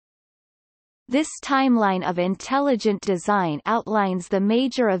This timeline of intelligent design outlines the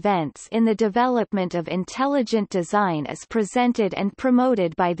major events in the development of intelligent design as presented and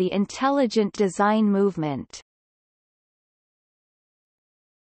promoted by the intelligent design movement.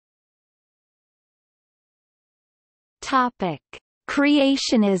 Topic: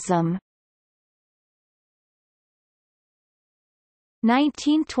 Creationism.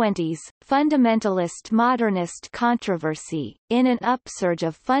 1920s, fundamentalist modernist controversy. In an upsurge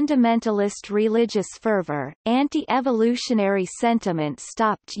of fundamentalist religious fervor, anti-evolutionary sentiment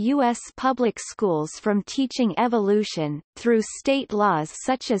stopped U.S. public schools from teaching evolution, through state laws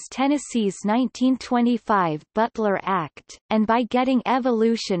such as Tennessee's 1925 Butler Act, and by getting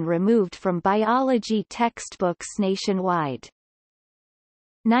evolution removed from biology textbooks nationwide.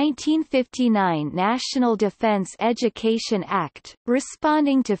 1959 National Defense Education Act,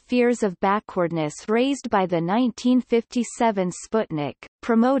 responding to fears of backwardness raised by the 1957 Sputnik,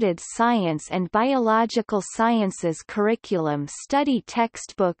 promoted science and biological sciences curriculum. Study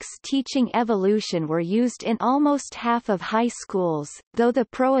textbooks teaching evolution were used in almost half of high schools, though the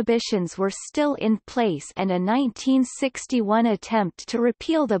prohibitions were still in place and a 1961 attempt to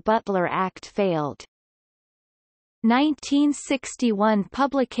repeal the Butler Act failed. 1961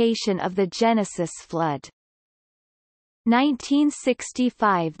 publication of the Genesis flood.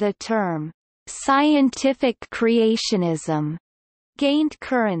 1965 The term, "scientific creationism," gained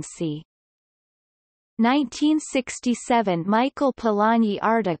currency. 1967 Michael Polanyi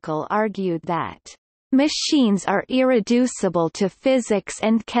article argued that, "machines are irreducible to physics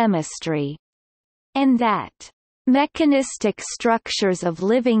and chemistry," and that mechanistic structures of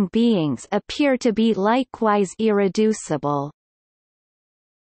living beings appear to be likewise irreducible.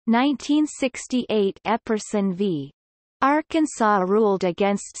 1968 Epperson v. Arkansas ruled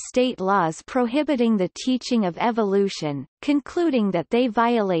against state laws prohibiting the teaching of evolution, concluding that they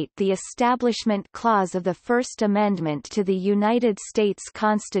violate the Establishment Clause of the First Amendment to the United States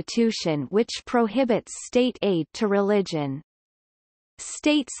Constitution, which prohibits state aid to religion.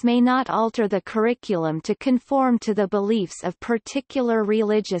 States may not alter the curriculum to conform to the beliefs of particular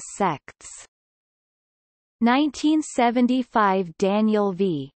religious sects. 1975 Daniel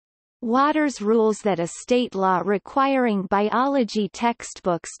v. Waters rules that a state law requiring biology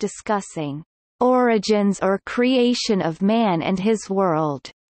textbooks discussing origins or creation of man and his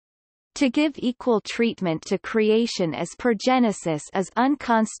world to give equal treatment to creation as per Genesis is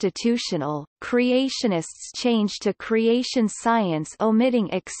unconstitutional. Creationists changed to creation science omitting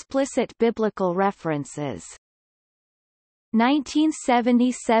explicit biblical references.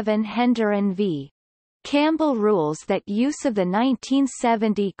 1977 Hendren v. Campbell rules that use of the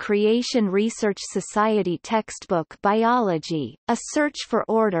 1970 Creation Research Society textbook Biology, A Search for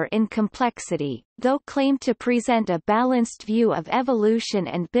Order in Complexity, though claimed to present a balanced view of evolution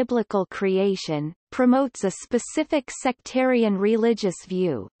and biblical creation, promotes a specific sectarian religious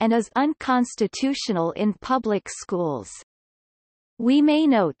view, and is unconstitutional in public schools. We may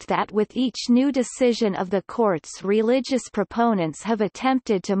note that with each new decision of the courts, religious proponents have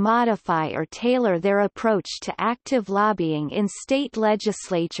attempted to modify or tailor their approach to active lobbying in state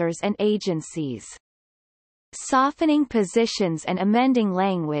legislatures and agencies. Softening positions and amending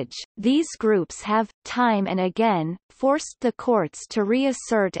language, these groups have, time and again, forced the courts to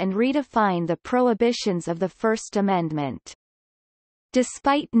reassert and redefine the prohibitions of the First Amendment.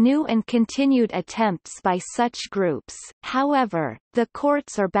 Despite new and continued attempts by such groups, however, the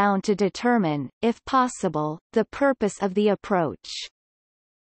courts are bound to determine, if possible, the purpose of the approach.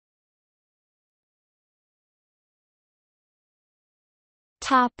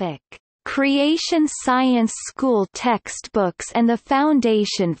 Topic: Creation Science School Textbooks and the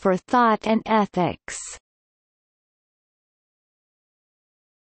Foundation for Thought and Ethics.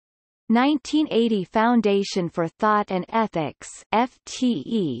 1980 Foundation for Thought and Ethics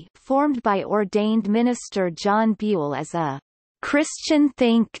 (FTE), formed by ordained minister John Buell as a Christian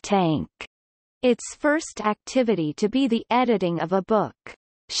think tank. Its first activity to be the editing of a book,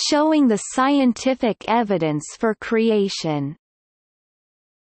 showing the scientific evidence for creation.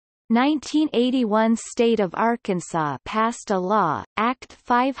 1981 State of Arkansas passed a law, Act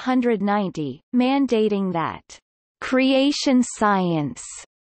 590, mandating that creation science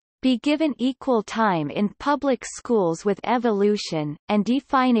be given equal time in public schools with evolution, and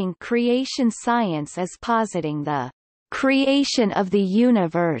defining creation science as positing the creation of the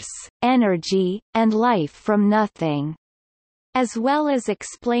universe, energy, and life from nothing, as well as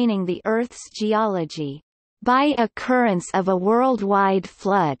explaining the Earth's geology by occurrence of a worldwide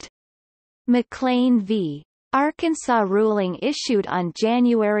flood. McLean v. Arkansas ruling issued on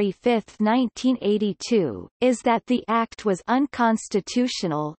January 5, 1982, is that the act was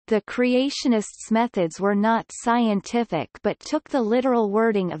unconstitutional. The creationists' methods were not scientific but took the literal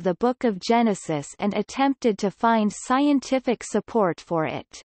wording of the Book of Genesis and attempted to find scientific support for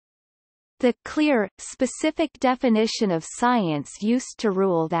it. The clear, specific definition of science used to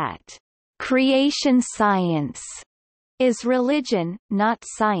rule that creation science is religion, not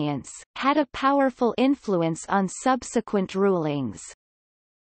science, had a powerful influence on subsequent rulings.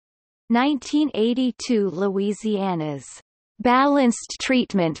 1982 Louisiana's Balanced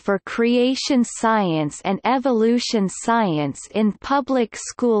Treatment for Creation Science and Evolution Science in Public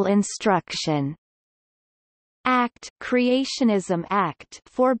School Instruction Act, Creationism Act,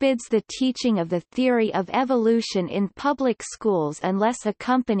 forbids the teaching of the theory of evolution in public schools unless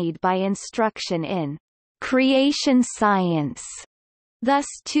accompanied by instruction in creation science. Thus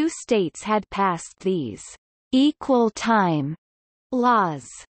 2 states had passed these equal time laws.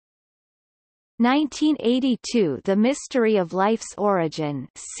 1982 The Mystery of Life's Origin,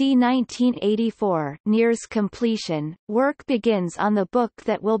 c. 1984, nears completion. Work begins on the book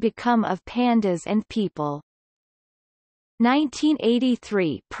that will become of Pandas and People.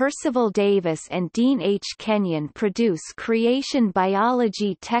 1983 Percival Davis and Dean H. Kenyon produce Creation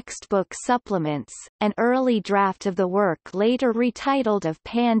Biology textbook supplements, an early draft of the work later retitled Of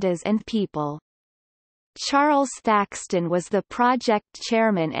Pandas and People. Charles Thaxton was the project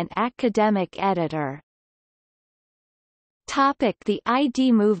chairman and academic editor. The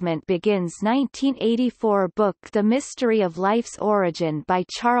ID movement begins 1984 book The Mystery of Life's Origin by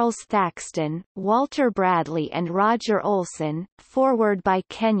Charles Thaxton, Walter Bradley and Roger Olson, foreword by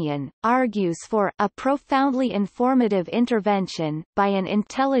Kenyon, argues for a profoundly informative intervention by an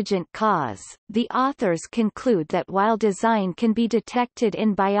intelligent cause. The authors conclude that while design can be detected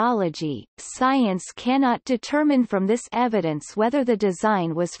in biology, science cannot determine from this evidence whether the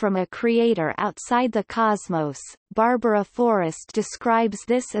design was from a creator outside the cosmos. Barbara Forrest describes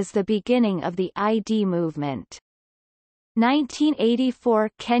this as the beginning of the ID movement.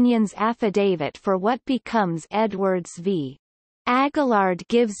 1984 Kenyon's affidavit for what becomes Edwards v. Aguillard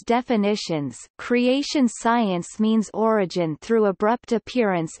gives definitions. Creation science means origin through abrupt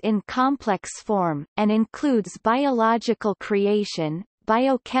appearance in complex form, and includes biological creation,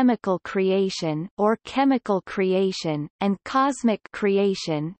 biochemical creation or chemical creation, and cosmic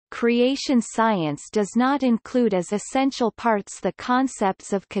creation. Creation science does not include as essential parts the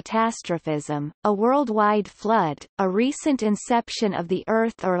concepts of catastrophism, a worldwide flood, a recent inception of the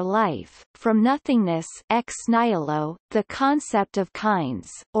Earth or life, from nothingness ex nihilo, the concept of kinds,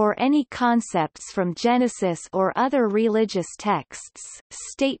 or any concepts from Genesis or other religious texts.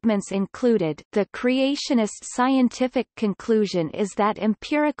 Statements included. The creationist scientific conclusion is that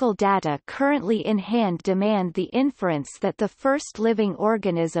empirical data currently in hand demand the inference that the first living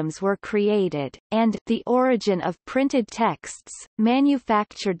organisms were created, and the origin of printed texts,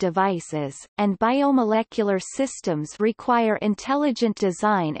 manufactured devices, and biomolecular systems require intelligent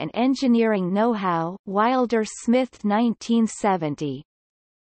design and engineering know-how. Wilder Smith 1970.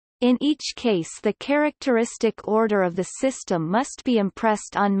 In each case the characteristic order of the system must be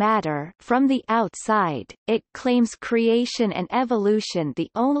impressed on matter from the outside. It claims creation and evolution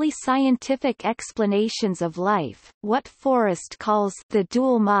the only scientific explanations of life, what Forrest calls the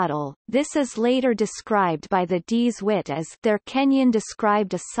dual model. This is later described by the Dees Witt as their Kenyon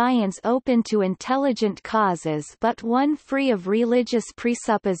described a science open to intelligent causes but one free of religious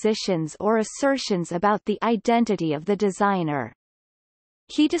presuppositions or assertions about the identity of the designer.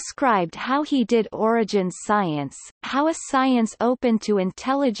 He described how he did origins science, how a science open to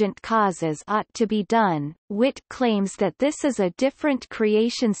intelligent causes ought to be done. Witt claims that this is a different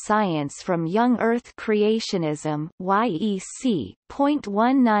creation science from young Earth creationism. YEC.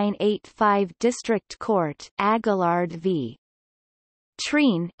 1985 District Court, Aguillard v.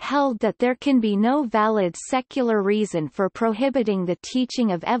 Treen held that there can be no valid secular reason for prohibiting the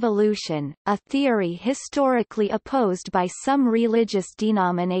teaching of evolution, a theory historically opposed by some religious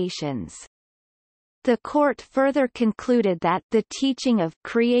denominations. The court further concluded that the teaching of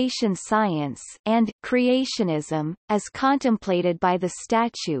creation science and creationism, as contemplated by the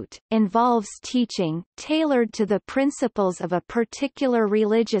statute, involves teaching tailored to the principles of a particular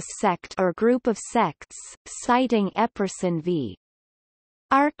religious sect or group of sects, citing Epperson v.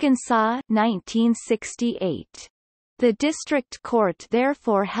 Arkansas 1968. The district court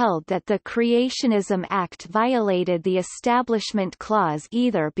therefore held that the Creationism Act violated the Establishment Clause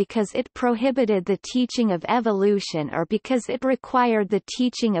either because it prohibited the teaching of evolution or because it required the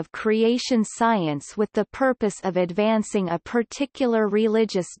teaching of creation science with the purpose of advancing a particular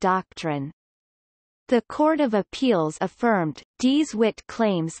religious doctrine. The Court of Appeals affirmed Dee's Witt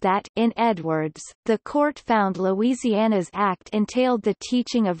claims that, in Edwards, the court found Louisiana's act entailed the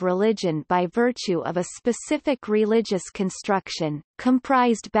teaching of religion by virtue of a specific religious construction,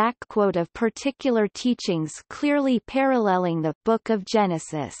 comprised of particular teachings clearly paralleling the Book of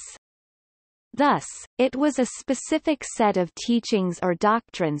Genesis. Thus, it was a specific set of teachings or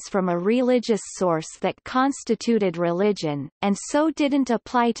doctrines from a religious source that constituted religion, and so didn't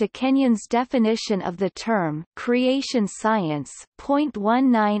apply to Kenyon's definition of the term creation science.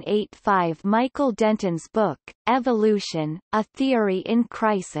 1985 Michael Denton's book, Evolution, A Theory in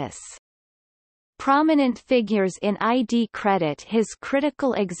Crisis. Prominent figures in ID credit his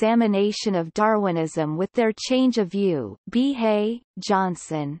critical examination of Darwinism with their change of view. B. Hay,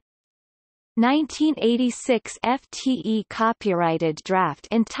 Johnson. 1986 FTE copyrighted draft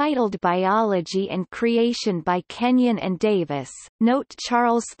entitled Biology and Creation by Kenyon and Davis. Note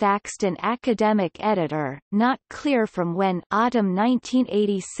Charles Thaxton academic editor, not clear from when autumn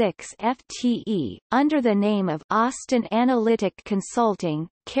 1986 FTE, under the name of Austin Analytic Consulting,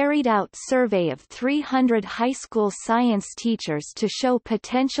 carried out survey of 300 high school science teachers to show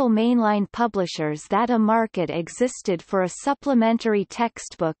potential mainline publishers that a market existed for a supplementary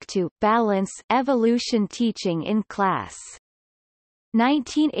textbook to balance evolution teaching in class.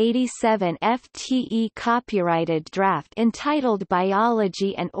 1987 FTE copyrighted draft entitled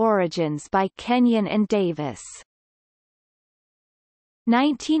Biology and Origins by Kenyon and Davis.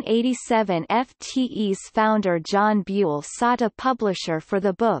 1987 FTE's founder John Buell sought a publisher for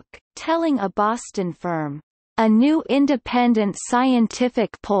the book, telling a Boston firm, "A new independent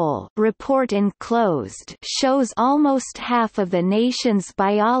scientific poll report enclosed shows almost half of the nation's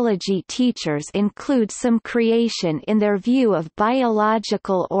biology teachers include some creation in their view of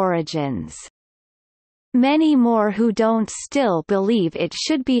biological origins. Many more who don't still believe it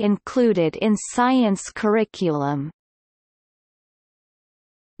should be included in science curriculum."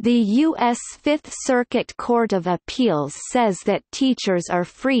 The U.S. Fifth Circuit Court of Appeals says that teachers are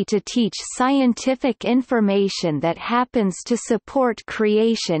free to teach scientific information that happens to support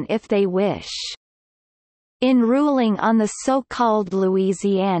creation if they wish. In ruling on the so-called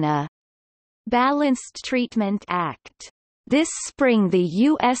Louisiana Balanced Treatment Act this spring, the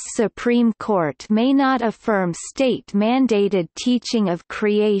U.S. Supreme Court may not affirm state-mandated teaching of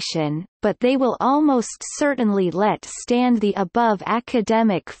creation, but they will almost certainly let stand the above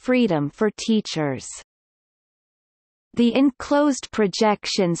academic freedom for teachers. The enclosed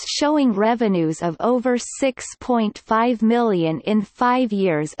projections showing revenues of over $6.5 million in 5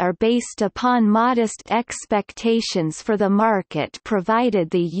 years are based upon modest expectations for the market provided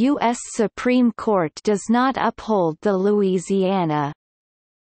the U.S. Supreme Court does not uphold the Louisiana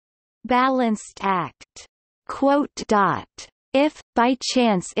Balanced Act. If, by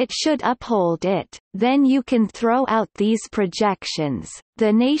chance it should uphold it, then you can throw out these projections,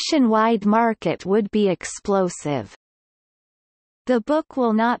 the nationwide market would be explosive. The book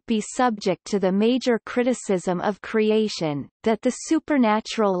will not be subject to the major criticism of creation, that the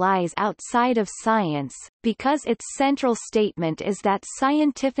supernatural lies outside of science, because its central statement is that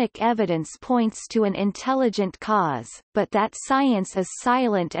scientific evidence points to an intelligent cause, but that science is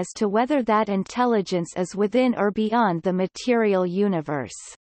silent as to whether that intelligence is within or beyond the material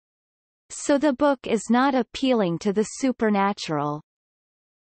universe. So the book is not appealing to the supernatural.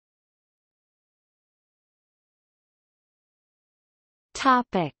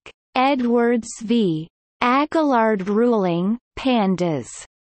 Topic: Edwards v. Aguillard ruling, Pandas.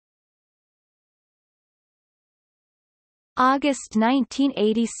 August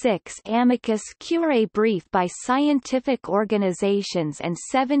 1986 amicus curiae brief by scientific organizations and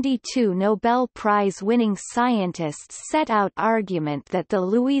 72 Nobel Prize-winning scientists set out argument that the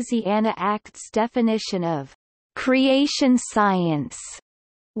Louisiana Act's definition of creation science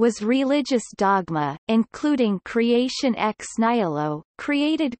was religious dogma, including creation ex nihilo,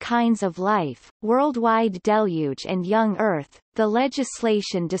 created kinds of life, worldwide deluge and young earth. The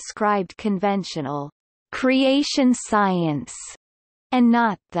legislation described conventional creation science and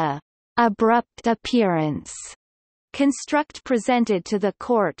not the abrupt appearance construct presented to the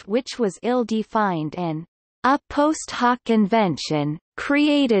court, which was ill-defined and a post hoc invention,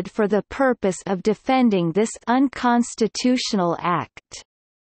 created for the purpose of defending this unconstitutional act.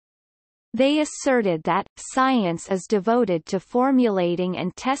 They asserted that, science is devoted to formulating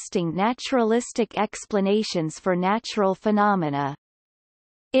and testing naturalistic explanations for natural phenomena.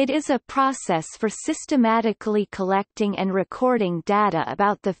 It is a process for systematically collecting and recording data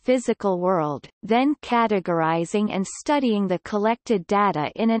about the physical world, then categorizing and studying the collected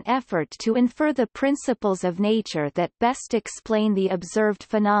data in an effort to infer the principles of nature that best explain the observed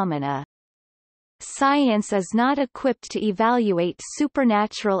phenomena. Science is not equipped to evaluate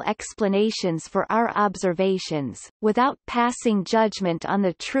supernatural explanations for our observations, without passing judgment on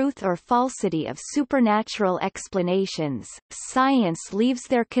the truth or falsity of supernatural explanations. Science leaves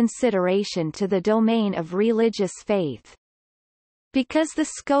their consideration to the domain of religious faith. Because the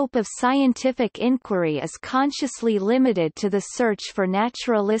scope of scientific inquiry is consciously limited to the search for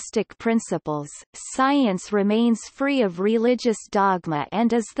naturalistic principles, science remains free of religious dogma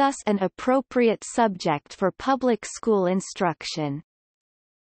and is thus an appropriate subject for public school instruction.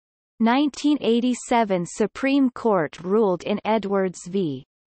 1987 Supreme Court ruled in Edwards v.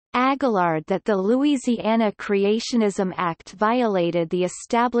 Aguillard that the Louisiana Creationism Act violated the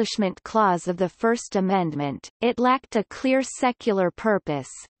Establishment Clause of the First Amendment. It lacked a clear secular purpose,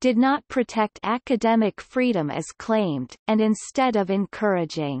 did not protect academic freedom as claimed, and instead of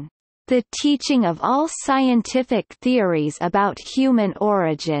encouraging the teaching of all scientific theories about human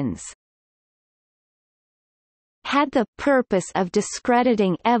origins, had the purpose of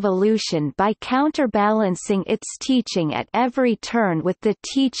discrediting evolution by counterbalancing its teaching at every turn with the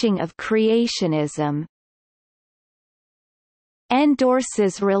teaching of creationism.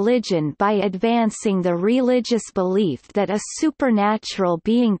 Endorses religion by advancing the religious belief that a supernatural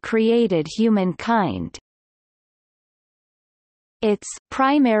being created humankind. Its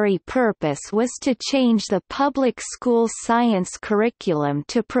primary purpose was to change the public school science curriculum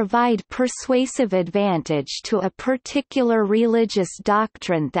to provide persuasive advantage to a particular religious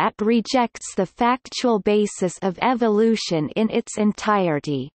doctrine that rejects the factual basis of evolution in its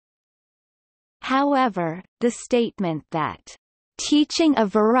entirety. However, the statement that teaching a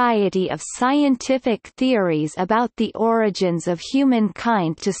variety of scientific theories about the origins of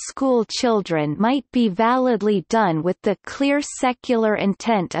humankind to school children might be validly done with the clear secular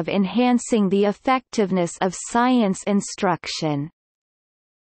intent of enhancing the effectiveness of science instruction,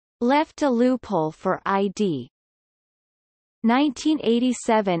 left a loophole for ID.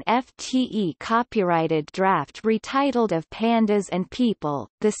 1987 FTE copyrighted draft retitled Of Pandas and People,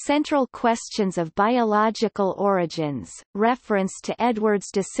 The Central Questions of Biological Origins, reference to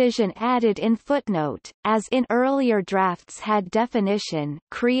Edwards' decision added in footnote, as in earlier drafts had definition.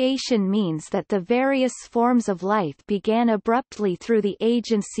 Creation means that the various forms of life began abruptly through the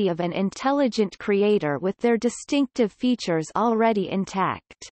agency of an intelligent creator with their distinctive features already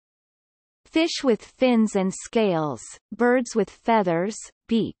intact. Fish with fins and scales, birds with feathers,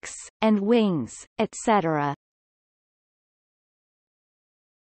 beaks, and wings, etc.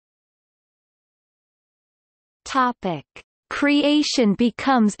 Topic: Creation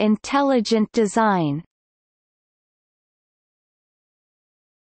becomes intelligent design.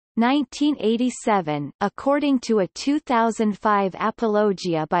 1987, according to a 2005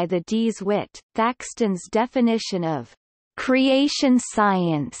 apologia by the D's Witt, Thaxton's definition of creation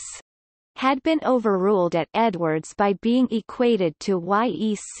science had been overruled at Edwards by being equated to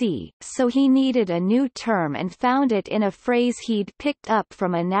YEC, so he needed a new term and found it in a phrase he'd picked up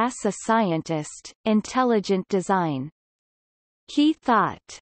from a NASA scientist, intelligent design. He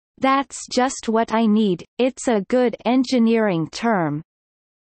thought, "That's just what I need, it's a good engineering term."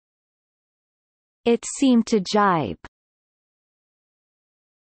 It seemed to jibe.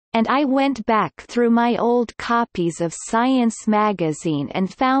 And I went back through my old copies of Science magazine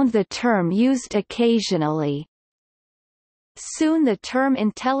and found the term used occasionally. Soon the term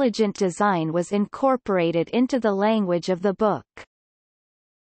intelligent design was incorporated into the language of the book.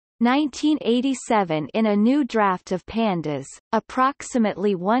 1987 In a new draft of Pandas,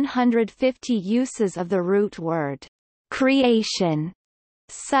 approximately 150 uses of the root word creation,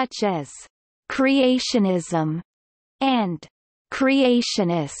 such as creationism and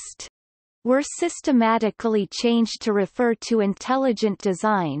creationist, were systematically changed to refer to intelligent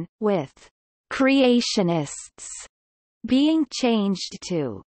design, with creationists being changed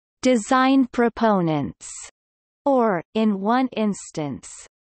to design proponents, or, in one instance,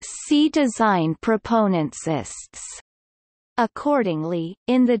 see design proponentsists. Accordingly,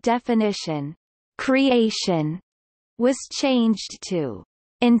 in the definition, creation was changed to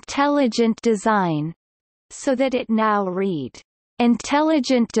intelligent design, so that it now read,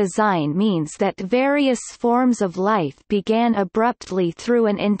 intelligent design means that various forms of life began abruptly through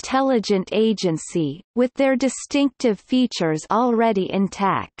an intelligent agency, with their distinctive features already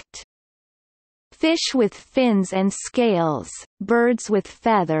intact. Fish with fins and scales, birds with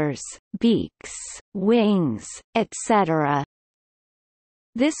feathers, beaks, wings, etc.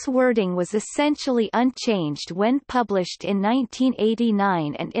 This wording was essentially unchanged when published in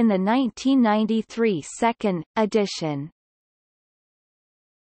 1989 and in the 1993 second edition.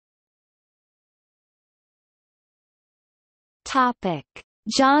 Topic: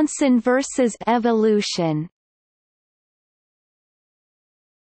 Johnson versus Evolution.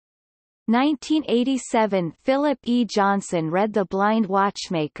 1987 Philip E. Johnson read The Blind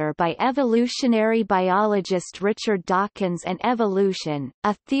Watchmaker by evolutionary biologist Richard Dawkins and Evolution,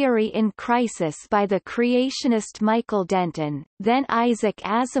 A Theory in Crisis by the creationist Michael Denton, then Isaac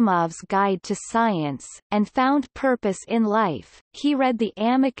Asimov's Guide to Science, and found purpose in life. He read the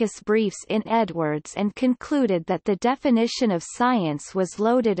amicus briefs in Edwards and concluded that the definition of science was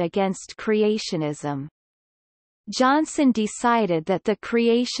loaded against creationism. Johnson decided that the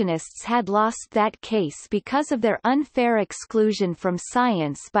creationists had lost that case because of their unfair exclusion from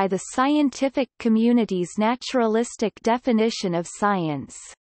science by the scientific community's naturalistic definition of science.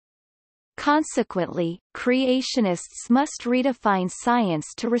 Consequently, creationists must redefine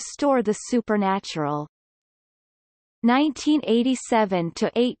science to restore the supernatural.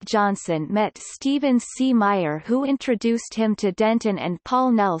 1987–8 Johnson met Stephen C. Meyer, who introduced him to Denton and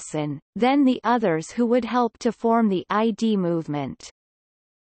Paul Nelson, then the others who would help to form the ID movement.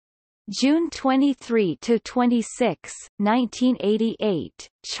 June 23–26, 1988,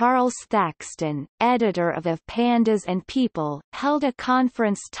 Charles Thaxton, editor of Pandas and People, held a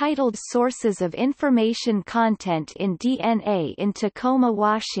conference titled Sources of Information Content in DNA in Tacoma,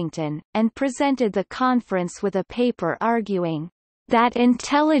 Washington, and presented the conference with a paper arguing that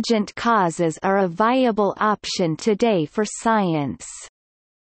intelligent causes are a viable option today for science.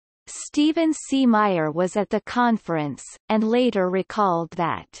 Stephen C. Meyer was at the conference, and later recalled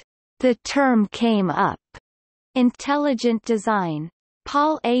that the term came up. Intelligent design.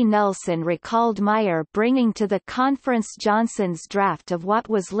 Paul A. Nelson recalled Meyer bringing to the conference Johnson's draft of what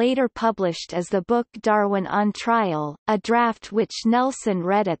was later published as the book Darwin on Trial, a draft which Nelson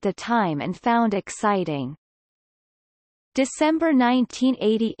read at the time and found exciting. December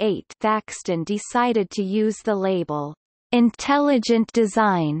 1988 Thaxton decided to use the label, intelligent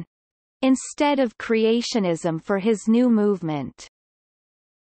design, instead of creationism for his new movement.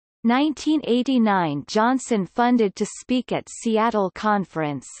 1989 Johnson funded to speak at Seattle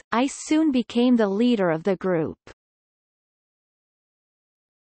Conference. I soon became the leader of the group.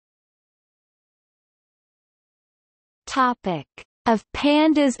 Topic: Of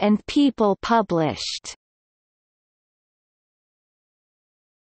Pandas and People published.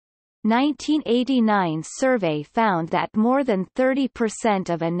 1989 survey found that more than 30%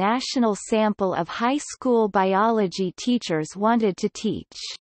 of a national sample of high school biology teachers wanted to teach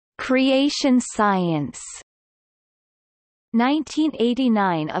creation science.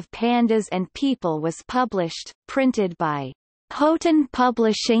 1989 Of Pandas and People was published, printed by Houghton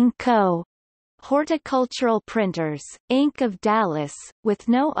Publishing Co., Horticultural Printers, Inc. of Dallas, with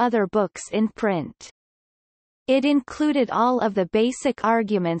no other books in print. It included all of the basic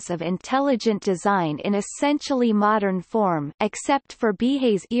arguments of intelligent design in essentially modern form, except for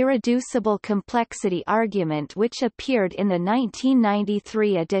Behe's irreducible complexity argument, which appeared in the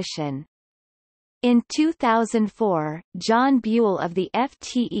 1993 edition. In 2004, John Buell of the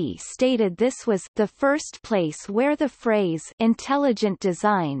FTE stated this was the first place where the phrase intelligent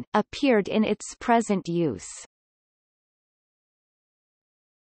design appeared in its present use.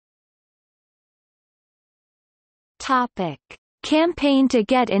 Topic: Campaign to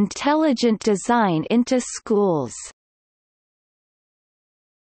get intelligent design into schools.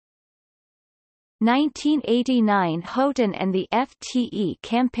 1989 Houghton and the FTE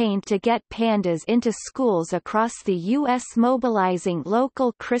campaigned to get pandas into schools across the U.S., mobilizing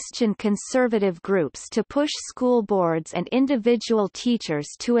local Christian conservative groups to push school boards and individual teachers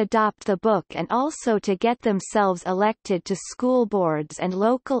to adopt the book and also to get themselves elected to school boards and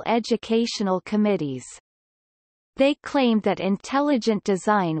local educational committees. They claimed that intelligent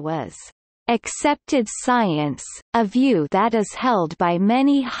design was accepted science, a view that is held by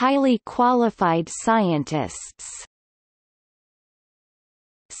many highly qualified scientists.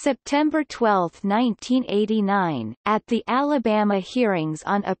 September 12, 1989, at the Alabama hearings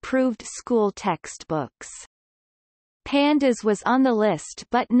on approved school textbooks. Pandas was on the list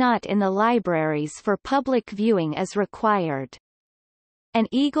but not in the libraries for public viewing as required. An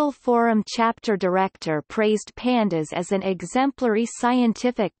Eagle Forum chapter director praised Pandas as an exemplary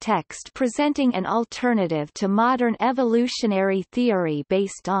scientific text presenting an alternative to modern evolutionary theory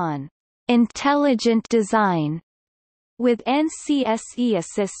based on intelligent design. With NCSE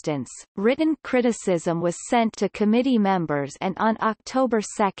assistance, written criticism was sent to committee members, and on October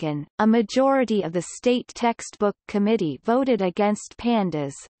 2, a majority of the State Textbook Committee voted against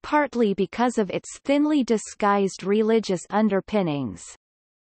Pandas, partly because of its thinly disguised religious underpinnings.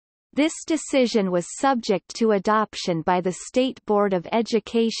 This decision was subject to adoption by the State Board of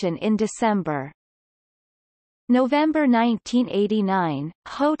Education in December. November 1989,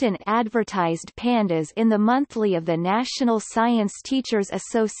 Houghton advertised Pandas in the monthly of the National Science Teachers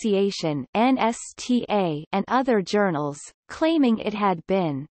Association (NSTA) and other journals, claiming it had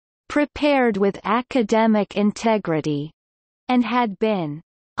been prepared with academic integrity and had been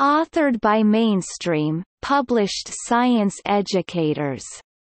authored by mainstream, published science educators,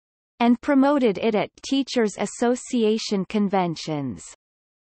 and promoted it at Teachers Association conventions.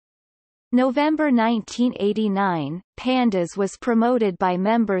 November 1989, Pandas was promoted by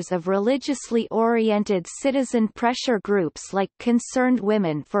members of religiously oriented citizen pressure groups like Concerned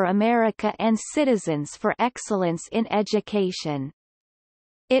Women for America and Citizens for Excellence in Education.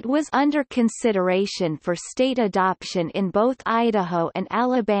 It was under consideration for state adoption in both Idaho and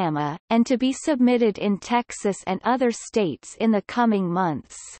Alabama, and to be submitted in Texas and other states in the coming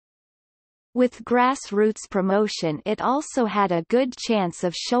months. With grassroots promotion, it also had a good chance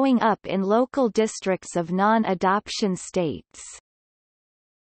of showing up in local districts of non-adoption states.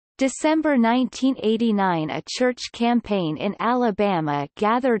 December 1989, a church campaign in Alabama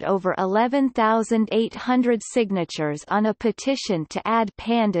gathered over 11,800 signatures on a petition to add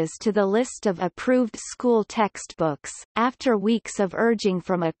Pandas to the list of approved school textbooks, after weeks of urging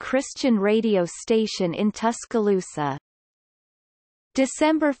from a Christian radio station in Tuscaloosa.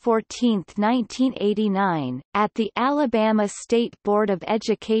 December 14, 1989, at the Alabama State Board of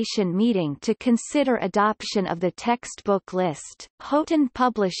Education meeting to consider adoption of the textbook list, Houghton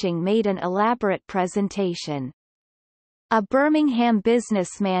Publishing made an elaborate presentation. A Birmingham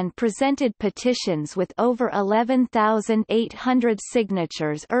businessman presented petitions with over 11,800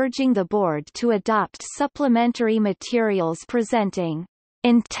 signatures urging the board to adopt supplementary materials presenting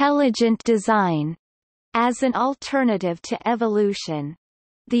intelligent design as an alternative to evolution.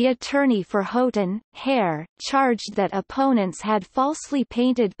 The attorney for Houghton, Hare, charged that opponents had falsely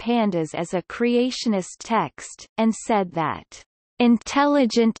painted Pandas as a creationist text, and said that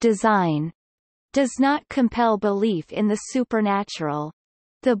intelligent design does not compel belief in the supernatural.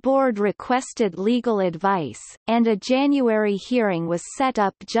 The board requested legal advice, and a January hearing was set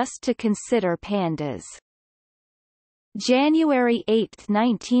up just to consider Pandas. January 8,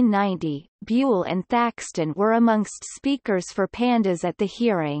 1990, Buell and Thaxton were amongst speakers for Pandas at the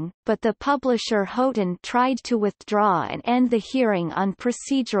hearing, but the publisher Houghton tried to withdraw and end the hearing on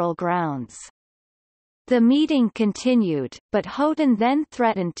procedural grounds. The meeting continued, but Houghton then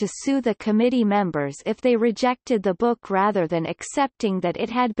threatened to sue the committee members if they rejected the book rather than accepting that it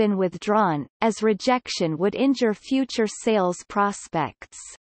had been withdrawn, as rejection would injure future sales prospects.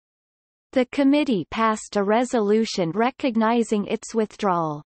 The committee passed a resolution recognizing its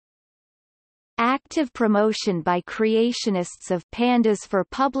withdrawal. Active promotion by creationists of Pandas for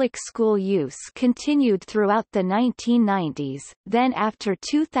public school use continued throughout the 1990s, then after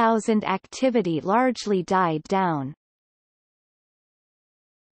 2000 activity largely died down.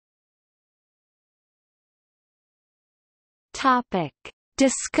 Topic: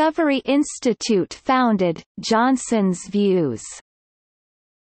 Discovery Institute founded, Johnson's views.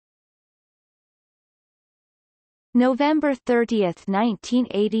 November 30,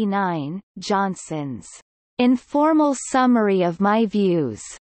 1989, Johnson's informal summary of my views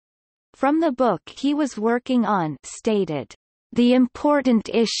from the book he was working on stated, "The important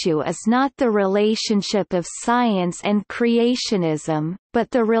issue is not the relationship of science and creationism, but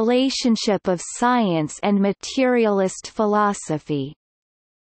the relationship of science and materialist philosophy."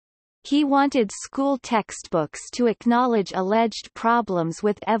 He wanted school textbooks to acknowledge alleged problems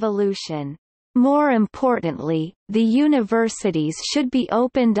with evolution. More importantly, the universities should be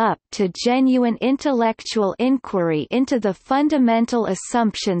opened up to genuine intellectual inquiry into the fundamental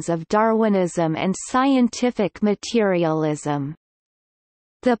assumptions of Darwinism and scientific materialism.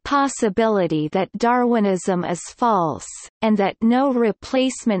 The possibility that Darwinism is false, and that no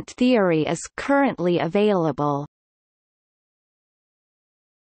replacement theory is currently available.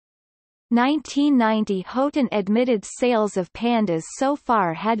 1990 Houghton admitted sales of Pandas so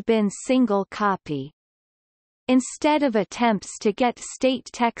far had been single copy. Instead of attempts to get state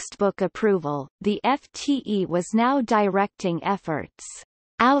textbook approval, the FTE was now directing efforts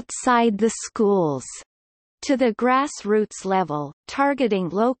outside the schools to the grassroots level, targeting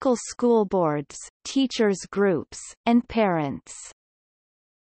local school boards, teachers groups, and parents.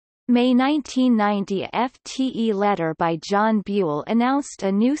 May 1990 a FTE letter by John Buell announced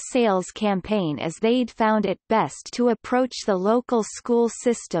a new sales campaign as they'd found it best to approach the local school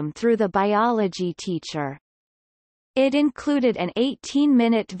system through the biology teacher. It included an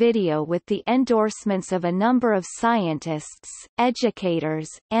 18-minute video with the endorsements of a number of scientists, educators,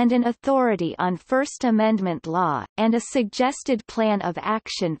 and an authority on First Amendment law, and a suggested plan of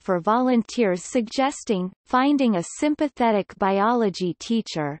action for volunteers suggesting, finding a sympathetic biology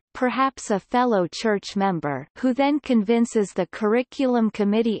teacher, perhaps a fellow church member, who then convinces the curriculum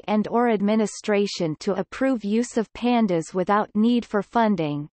committee and/or administration to approve use of pandas without need for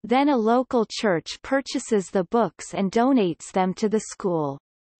funding, then a local church purchases the books and donates them to the school.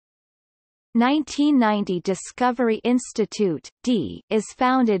 1990 Discovery Institute (D) is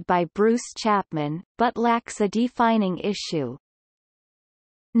founded by Bruce Chapman, but lacks a defining issue.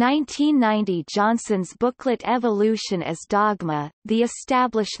 1990 Johnson's booklet Evolution as Dogma, The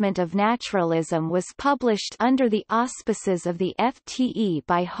Establishment of Naturalism was published under the auspices of the FTE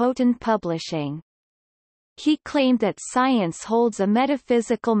by Houghton Publishing. He claimed that science holds a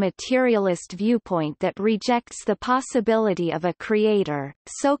metaphysical materialist viewpoint that rejects the possibility of a creator,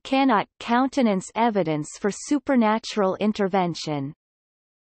 so cannot countenance evidence for supernatural intervention.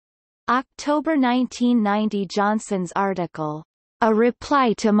 October 1990 Johnson's article, A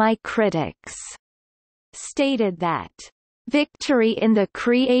Reply to My Critics, stated that victory in the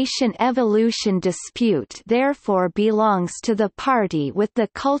creation-evolution dispute therefore belongs to the party with the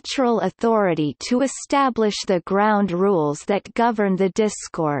cultural authority to establish the ground rules that govern the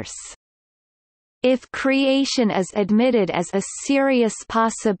discourse. If creation is admitted as a serious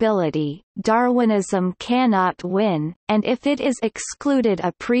possibility, Darwinism cannot win, and if it is excluded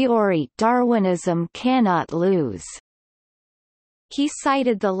a priori, Darwinism cannot lose. He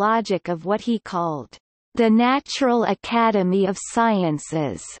cited the logic of what he called the Natural Academy of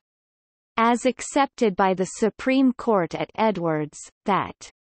Sciences, as accepted by the Supreme Court at Edwards, that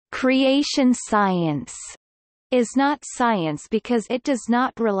creation science is not science because it does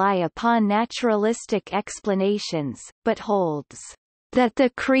not rely upon naturalistic explanations, but holds that the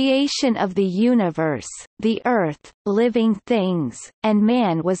creation of the universe, the earth, living things, and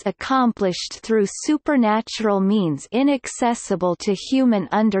man was accomplished through supernatural means inaccessible to human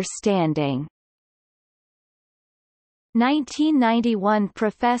understanding. 1991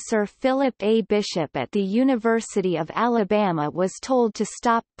 Professor Philip A. Bishop at the University of Alabama was told to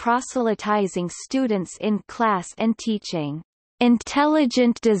stop proselytizing students in class and teaching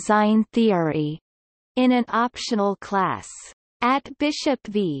intelligent design theory in an optional class. At Bishop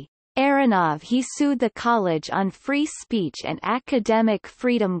v. Aronov he sued the college on free speech and academic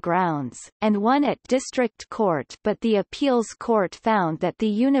freedom grounds, and won at district court, but the appeals court found that the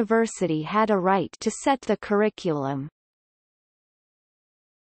university had a right to set the curriculum.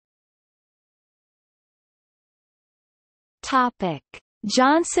 Topic: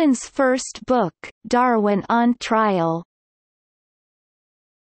 Johnson's first book, Darwin on Trial.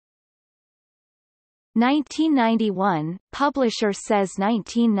 1991, publisher says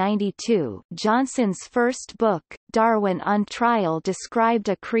 1992, Johnson's first book, Darwin on Trial, described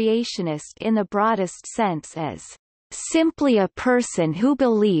a creationist in the broadest sense as simply a person who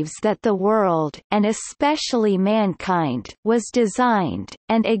believes that the world, and especially mankind, was designed,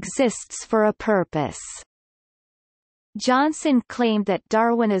 and exists for a purpose. Johnson claimed that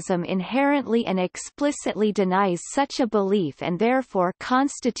Darwinism inherently and explicitly denies such a belief and therefore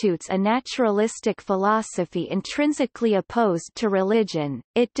constitutes a naturalistic philosophy intrinsically opposed to religion.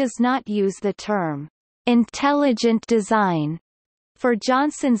 It does not use the term intelligent design for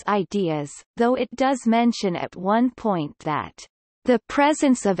Johnson's ideas, though it does mention at one point that the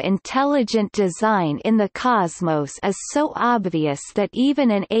presence of intelligent design in the cosmos is so obvious that even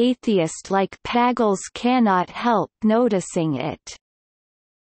an atheist like Pagels cannot help noticing it.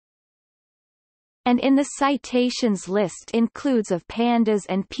 And in the citations list includes of Pandas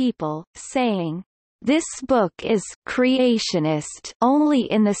and People, saying, "This book is creationist only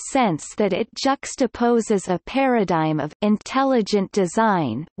in the sense that it juxtaposes a paradigm of intelligent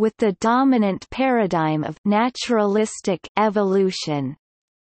design with the dominant paradigm of naturalistic evolution."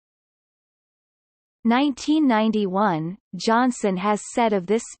 1991, Johnson has said of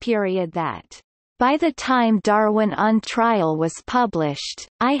this period that by the time Darwin on Trial was published,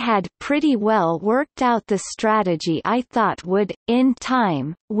 I had pretty well worked out the strategy I thought would, in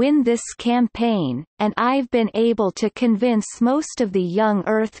time, win this campaign, and I've been able to convince most of the young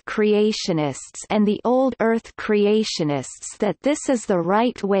Earth creationists and the old Earth creationists that this is the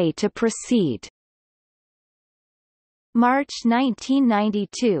right way to proceed. March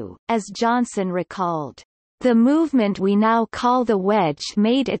 1992, as Johnson recalled, The movement we now call the wedge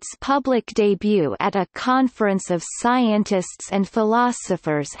made its public debut at a conference of scientists and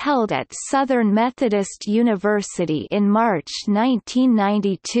philosophers held at Southern Methodist University in March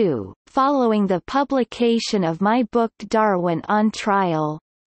 1992, following the publication of my book Darwin on Trial.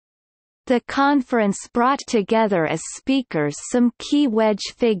 The conference brought together as speakers some key wedge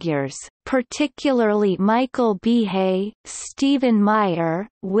figures, particularly Michael Behe, Stephen Meyer,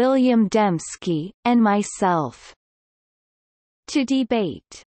 William Dembski, and myself. To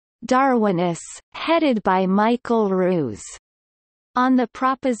debate Darwinists, headed by Michael Ruse, on the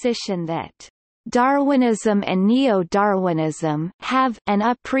proposition that Darwinism and neo-Darwinism have an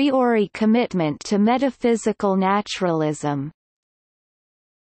a priori commitment to metaphysical naturalism.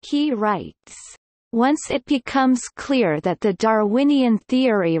 He writes, "Once it becomes clear that the Darwinian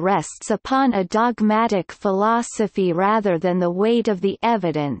theory rests upon a dogmatic philosophy rather than the weight of the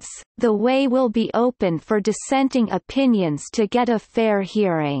evidence, the way will be open for dissenting opinions to get a fair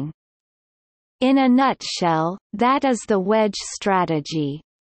hearing. In a nutshell, that is the wedge strategy."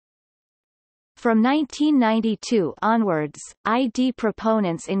 From 1992 onwards, ID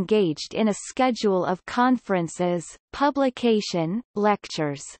proponents engaged in a schedule of conferences, publication,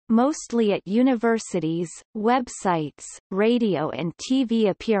 lectures, mostly at universities, websites, radio and TV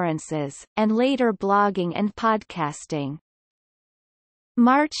appearances, and later blogging and podcasting.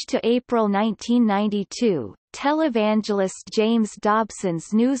 March to April 1992, televangelist James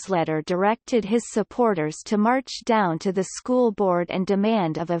Dobson's newsletter directed his supporters to march down to the school board and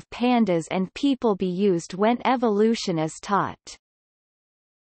demand of pandas and people be used when evolution is taught.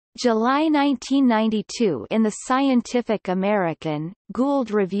 July 1992 in the Scientific American, Gould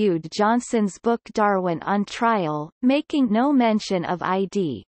reviewed Johnson's book Darwin on Trial, making no mention of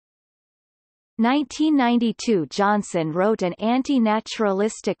ID. 1992 Johnson wrote an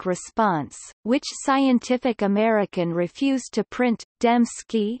anti-naturalistic response, which Scientific American refused to print.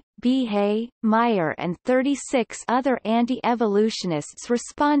 Dembski, Behe, Meyer and 36 other anti-evolutionists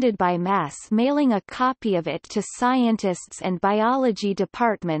responded by mass mailing a copy of it to scientists and biology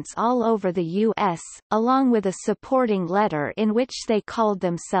departments all over the U.S., along with a supporting letter in which they called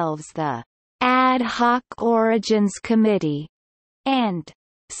themselves the Ad Hoc Origins Committee and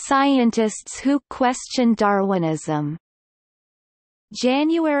Scientists Who Question Darwinism.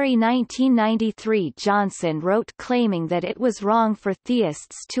 January 1993 Johnson wrote claiming that it was wrong for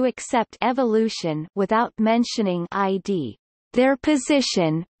theists to accept evolution without mentioning ID. Their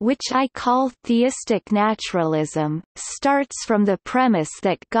position, which I call theistic naturalism, starts from the premise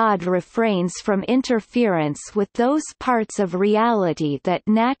that God refrains from interference with those parts of reality that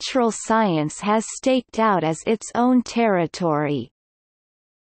natural science has staked out as its own territory.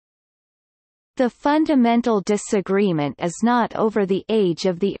 The fundamental disagreement is not over the age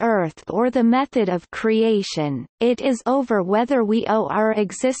of the Earth or the method of creation, it is over whether we owe our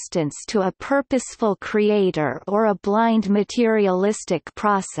existence to a purposeful creator or a blind materialistic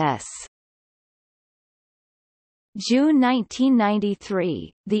process. June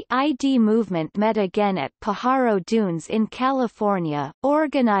 1993, the ID movement met again at Pajaro Dunes in California,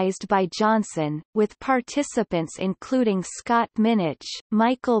 organized by Johnson, with participants including Scott Minich,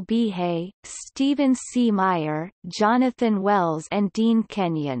 Michael Behe, Stephen C. Meyer, Jonathan Wells and Dean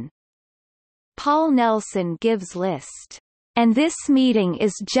Kenyon. Paul Nelson gives list. And this meeting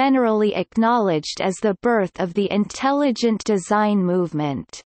is generally acknowledged as the birth of the intelligent design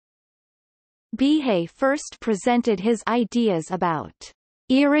movement. Behe first presented his ideas about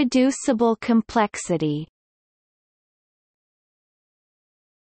irreducible complexity.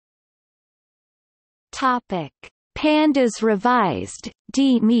 Topic: Pandas revised.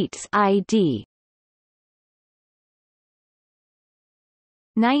 D meets ID.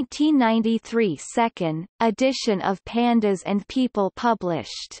 1993 second edition of Pandas and People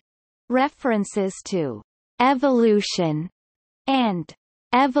published. References to evolution and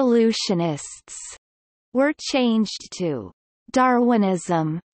evolutionists were changed to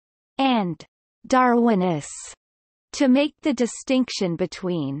Darwinism and Darwinists to make the distinction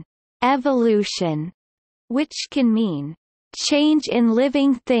between evolution, which can mean change in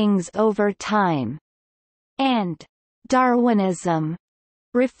living things over time, and Darwinism,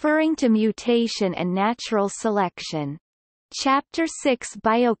 referring to mutation and natural selection. Chapter 6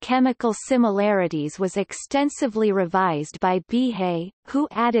 Biochemical Similarities was extensively revised by Behe, who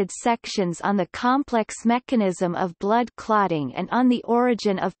added sections on the complex mechanism of blood clotting and on the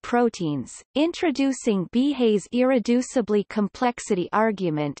origin of proteins, introducing Behe's irreducibly complexity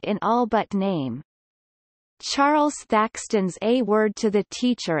argument in all but name. Charles Thaxton's A Word to the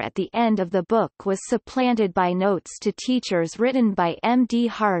Teacher at the end of the book was supplanted by notes to teachers written by M. D.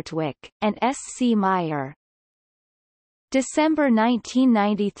 Hartwick, and S. C. Meyer. December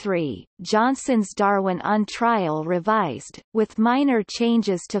 1993, Johnson's Darwin on Trial revised, with minor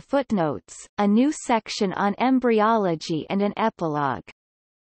changes to footnotes, a new section on embryology and an epilogue.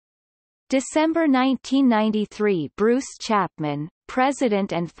 December 1993, Bruce Chapman,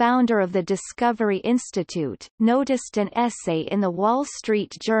 president and founder of the Discovery Institute, noticed an essay in the Wall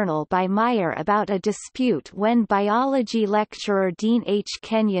Street Journal by Meyer about a dispute when biology lecturer Dean H.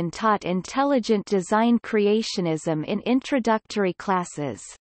 Kenyon taught intelligent design creationism in introductory classes.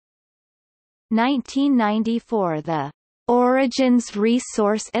 1994, the Origins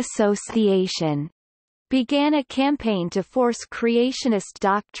Resource Association began a campaign to force creationist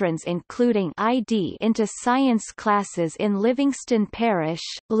doctrines including ID into science classes in Livingston Parish,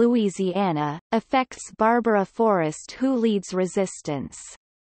 Louisiana, affects Barbara Forrest who leads resistance.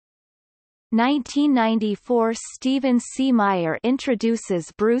 1994, Stephen C. Meyer introduces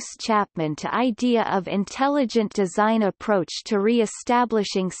Bruce Chapman to idea of intelligent design approach to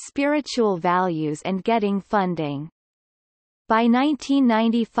re-establishing spiritual values and getting funding. By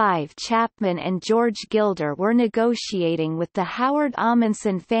 1995, Chapman and George Gilder were negotiating with the Howard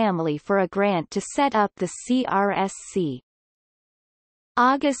Amundsen family for a grant to set up the CRSC.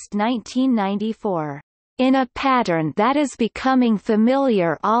 August 1994. In a pattern that is becoming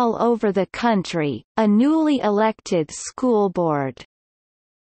familiar all over the country, a newly elected school board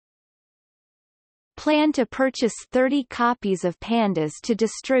planned to purchase 30 copies of Pandas to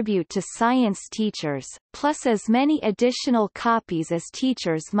distribute to science teachers, plus as many additional copies as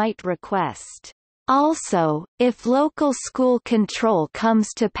teachers might request. Also, if local school control comes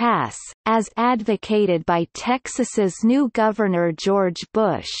to pass, as advocated by Texas's new Governor George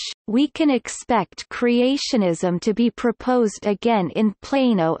Bush, we can expect creationism to be proposed again in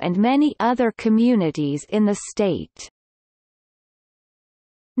Plano and many other communities in the state.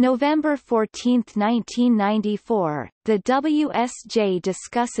 November 14, 1994, the WSJ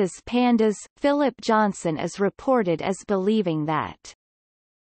discusses Pandas. Philip Johnson is reported as believing that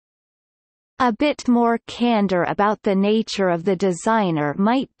a bit more candor about the nature of the designer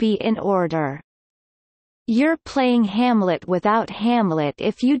might be in order. You're playing Hamlet without Hamlet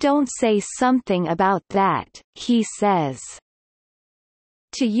if you don't say something about that, he says.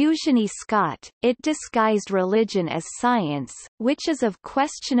 To Eugenie Scott, it disguised religion as science, which is of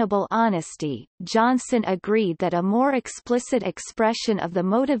questionable honesty. Johnson agreed that a more explicit expression of the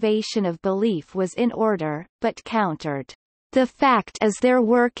motivation of belief was in order, but countered, "The fact is they're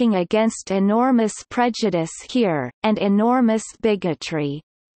working against enormous prejudice here, and enormous bigotry.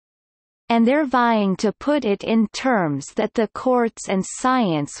 And they're vying to put it in terms that the courts and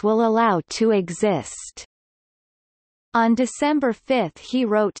science will allow to exist." On December 5 he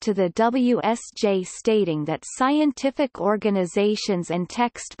wrote to the WSJ stating that scientific organizations and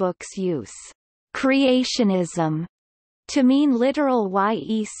textbooks use creationism to mean literal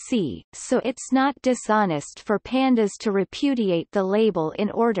YEC, so it's not dishonest for Pandas to repudiate the label in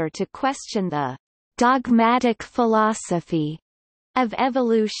order to question the dogmatic philosophy of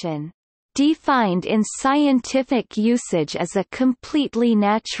evolution. Defined in scientific usage as a completely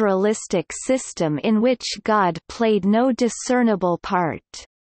naturalistic system in which God played no discernible part.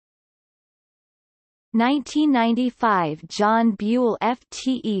 1995 John Buell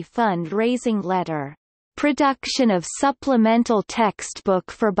FTE fund-raising letter. Production of supplemental textbook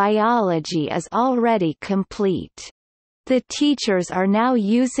for biology is already complete. The teachers are now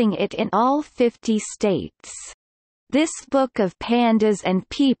using it in all 50 states. This book of Pandas and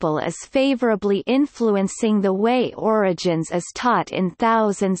People is favorably influencing the way Origins is taught in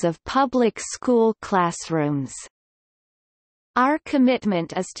thousands of public school classrooms. Our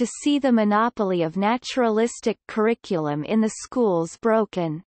commitment is to see the monopoly of naturalistic curriculum in the schools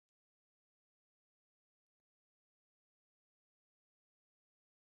broken.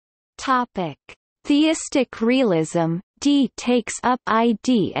 Topic: Theistic realism. D takes up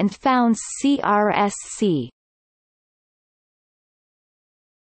ID and founds CRSC.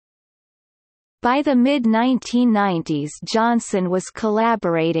 By the mid-1990s Johnson was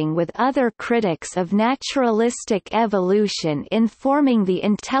collaborating with other critics of naturalistic evolution in forming the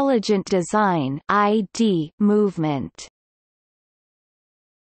Intelligent Design (ID) movement.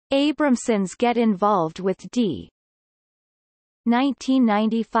 Abramson's Get Involved with D.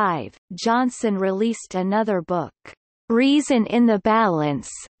 1995, Johnson released another book, Reason in the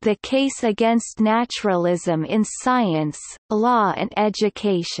Balance, The Case Against Naturalism in Science, Law and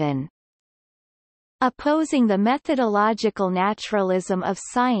Education, opposing the methodological naturalism of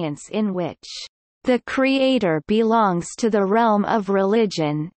science in which the creator belongs to the realm of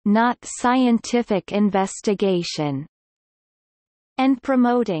religion, not scientific investigation, and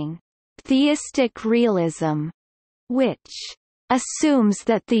promoting theistic realism, which assumes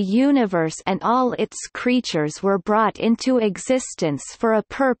that the universe and all its creatures were brought into existence for a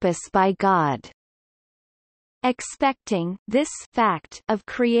purpose by God, expecting this fact of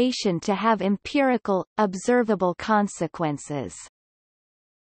creation to have empirical, observable consequences.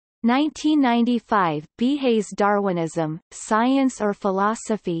 1995 Behe's Darwinism, Science or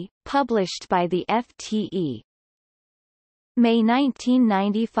Philosophy, published by the FTE. May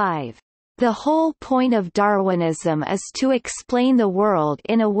 1995. The whole point of Darwinism is to explain the world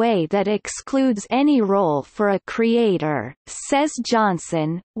in a way that excludes any role for a creator, says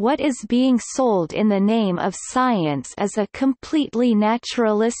Johnson. What is being sold in the name of science is a completely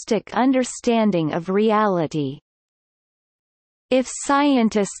naturalistic understanding of reality. If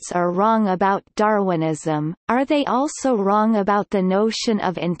scientists are wrong about Darwinism, are they also wrong about the notion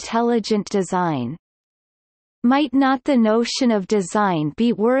of intelligent design? Might not the notion of design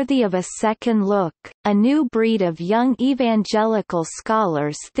be worthy of a second look? A new breed of young evangelical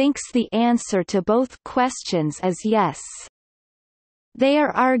scholars thinks the answer to both questions is yes. They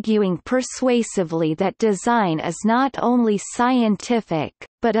are arguing persuasively that design is not only scientific,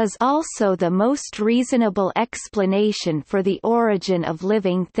 but is also the most reasonable explanation for the origin of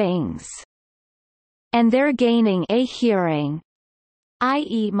living things. And they're gaining a hearing.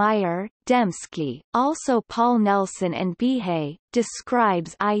 I.E. Meyer, Dembski, also Paul Nelson and Behe,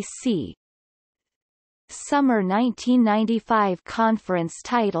 describes I.C. Summer 1995 conference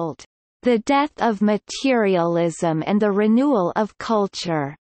titled, The Death of Materialism and the Renewal of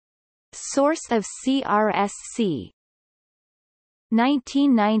Culture. Source of CRSC.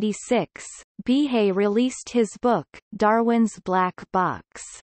 1996, Behe released his book, Darwin's Black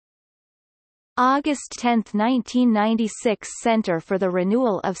Box. August 10, 1996 Center for the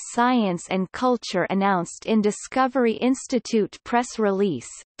Renewal of Science and Culture announced in Discovery Institute press release,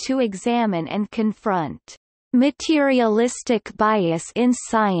 to examine and confront materialistic bias in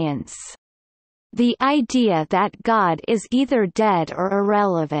science. The idea that God is either dead or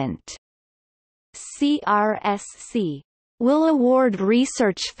irrelevant. CRSC will award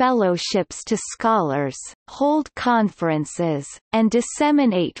research fellowships to scholars, hold conferences, and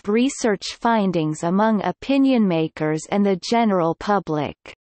disseminate research findings among opinion makers and the general public.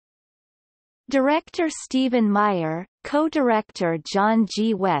 Director Stephen Meyer, co-director John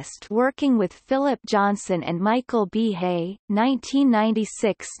G. West working with Philip Johnson and Michael Behe,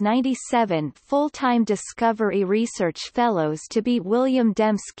 1996–97 full-time Discovery Research Fellows to be William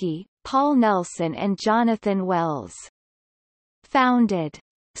Dembski, Paul Nelson and Jonathan Wells. Founded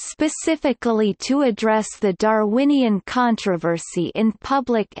specifically to address the Darwinian controversy in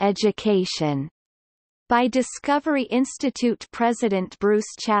public education by Discovery Institute President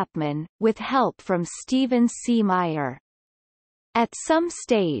Bruce Chapman, with help from Stephen C. Meyer. At some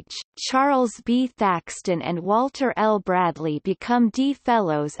stage, Charles B. Thaxton and Walter L. Bradley become D.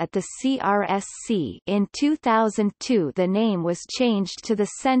 Fellows at the CRSC. In 2002 the name was changed to the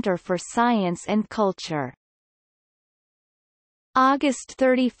Center for Science and Culture. August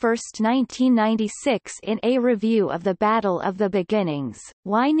 31, 1996 In a review of the Battle of the Beginnings,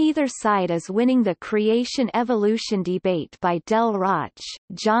 Why Neither Side is Winning the Creation-Evolution Debate by Del Roch,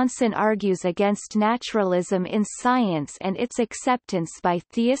 Johnson argues against naturalism in science and its acceptance by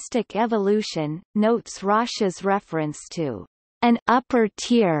theistic evolution, notes Roch's reference to an upper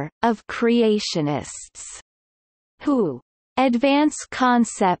tier of creationists who advance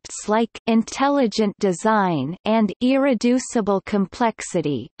concepts like intelligent design and irreducible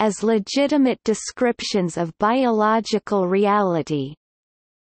complexity as legitimate descriptions of biological reality,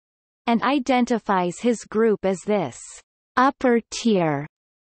 and identifies his group as this upper tier.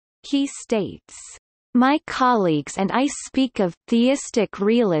 He states, "My colleagues and I speak of theistic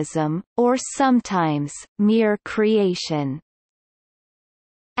realism, or sometimes mere creation,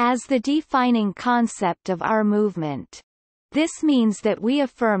 as the defining concept of our movement. This means that we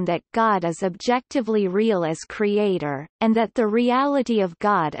affirm that God is objectively real as creator, and that the reality of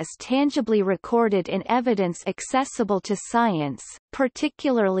God is tangibly recorded in evidence accessible to science,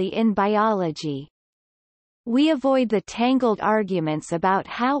 particularly in biology. We avoid the tangled arguments about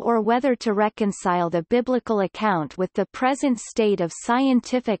how or whether to reconcile the biblical account with the present state of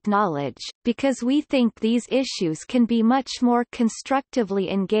scientific knowledge, because we think these issues can be much more constructively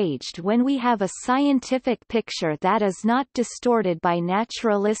engaged when we have a scientific picture that is not distorted by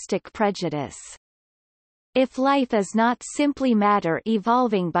naturalistic prejudice." If life is not simply matter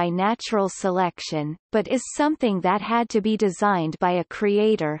evolving by natural selection, but is something that had to be designed by a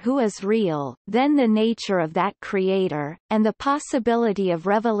creator who is real, then the nature of that creator, and the possibility of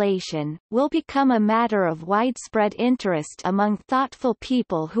revelation, will become a matter of widespread interest among thoughtful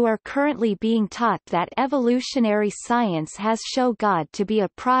people who are currently being taught that evolutionary science has shown God to be a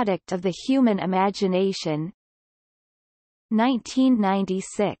product of the human imagination.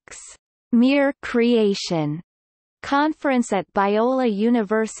 1996. Mere Creation Conference at Biola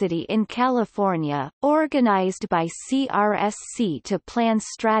University in California, organized by CRSC to plan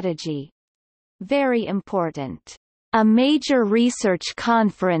strategy. Very important. A major research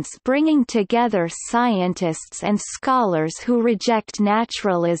conference bringing together scientists and scholars who reject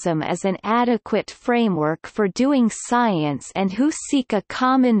naturalism as an adequate framework for doing science and who seek a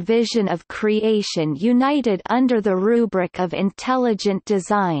common vision of creation united under the rubric of intelligent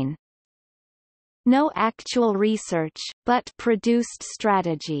design. No actual research, but produced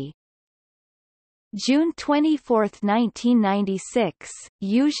strategy. June 24, 1996,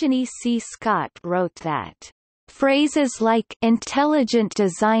 Eugenie C. Scott wrote that phrases like intelligent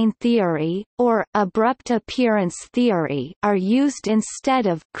design theory, or abrupt appearance theory are used instead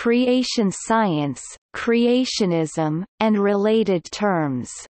of creation science, creationism, and related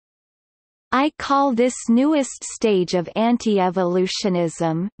terms. I call this newest stage of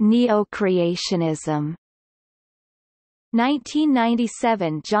anti-evolutionism, neo-creationism.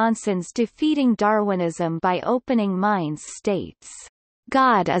 1997 Johnson's Defeating Darwinism by Opening Minds states,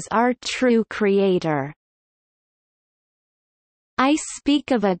 "God is our true creator. I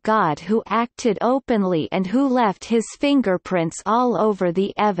speak of a God who acted openly and who left his fingerprints all over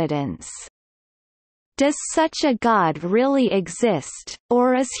the evidence. Does such a God really exist,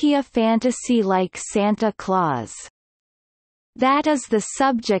 or is he a fantasy like Santa Claus? That is the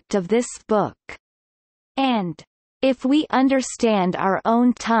subject of this book. And, if we understand our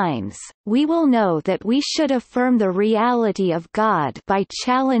own times, we will know that we should affirm the reality of God by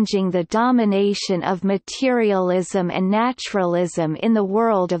challenging the domination of materialism and naturalism in the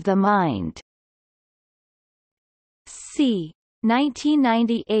world of the mind." C.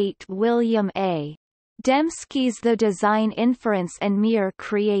 1998 William A. Dembski's The Design Inference and Mere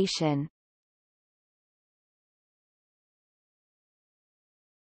Creation.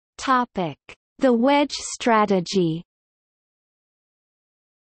 Topic: The wedge strategy.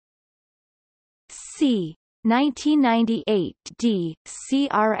 C. 1998 D.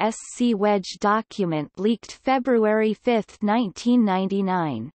 CRSC wedge document leaked February 5,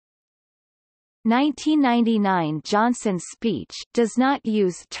 1999. 1999 Johnson's speech does not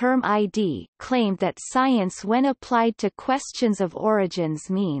use term ID claimed that science when applied to questions of origins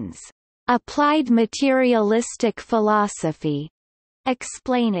means applied materialistic philosophy,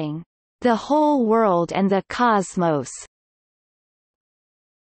 explaining the whole world and the cosmos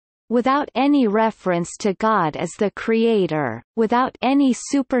without any reference to God as the creator, without any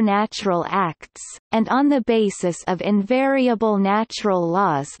supernatural acts, and on the basis of invariable natural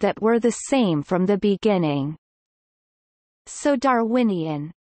laws that were the same from the beginning. So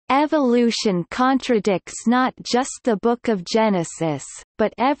Darwinian evolution contradicts not just the Book of Genesis,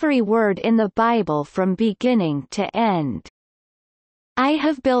 but every word in the Bible from beginning to end. I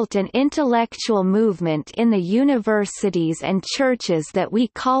have built an intellectual movement in the universities and churches that we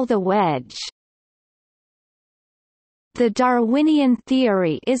call the wedge. The Darwinian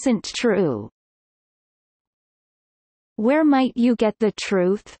theory isn't true. Where might you get the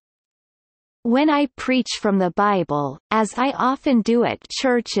truth? When I preach from the Bible, as I often do at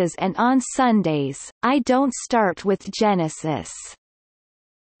churches and on Sundays, I don't start with Genesis.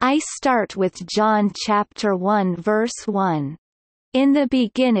 I start with John chapter 1 verse 1. In the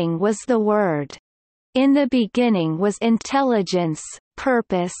beginning was the Word. In the beginning was intelligence,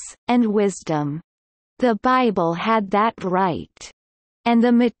 purpose, and wisdom. The Bible had that right. And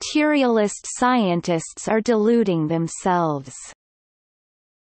the materialist scientists are deluding themselves.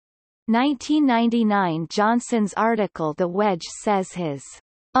 1999 Johnson's article The Wedge says his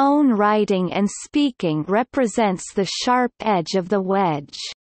own writing and speaking represents the sharp edge of the wedge.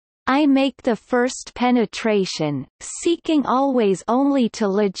 I make the first penetration, seeking always only to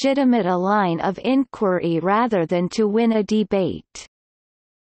legitimate a line of inquiry rather than to win a debate.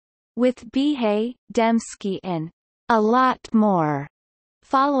 With Bihé, Dembski and a lot more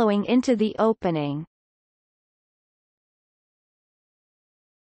following into the opening.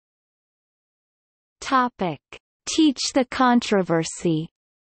 Topic: Teach the controversy.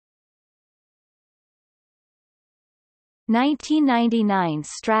 1999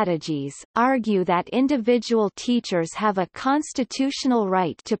 strategies, argue that individual teachers have a constitutional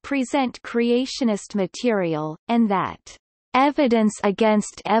right to present creationist material, and that evidence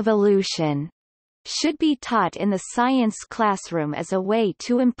against evolution should be taught in the science classroom as a way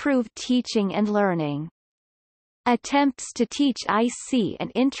to improve teaching and learning. Attempts to teach IC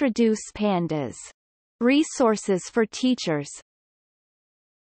and introduce Pandas. Resources for teachers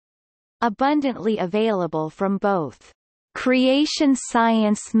abundantly available from both creation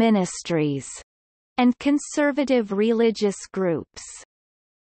science ministries and conservative religious groups.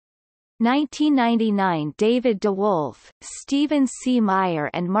 1999 David DeWolf, Stephen C. Meyer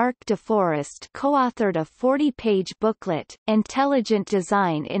and Mark DeForest co-authored a 40-page booklet, Intelligent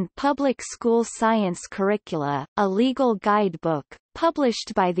Design in Public School Science Curricula, a legal guidebook,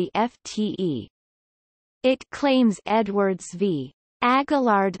 published by the FTE. It claims Edwards v.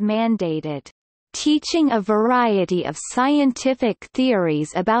 Aguillard mandated teaching a variety of scientific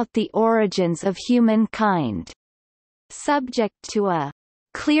theories about the origins of humankind, subject to a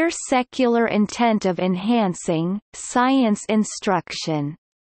clear secular intent of enhancing science instruction.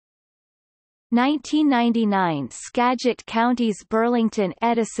 1999 Skagit County's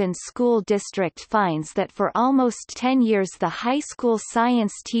Burlington-Edison School District finds that for almost 10 years the high school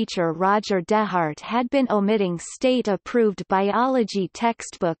science teacher Roger Dehart had been omitting state-approved biology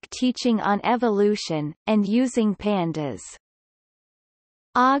textbook teaching on evolution, and using pandas.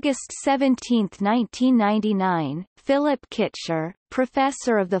 August 17, 1999, Philip Kitcher,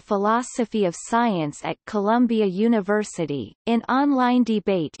 professor of the philosophy of science at Columbia University, in online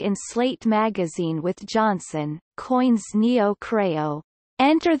debate in Slate magazine with Johnson, coins Neo-Creo.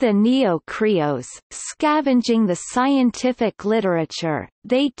 Enter the Neo-Creos, scavenging the scientific literature.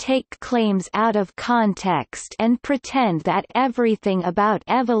 They take claims out of context and pretend that everything about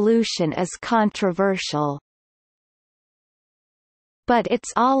evolution is controversial. But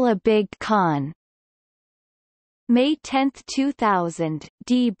it's all a big con. May 10, 2000,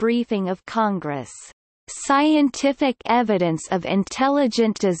 Debriefing of Congress. Scientific evidence of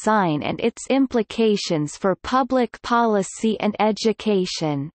intelligent design and its implications for public policy and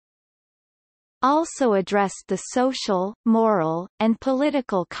education. Also addressed the social, moral, and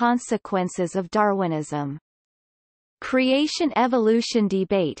political consequences of Darwinism. Creation-evolution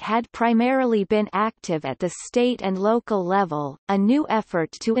debate had primarily been active at the state and local level. A new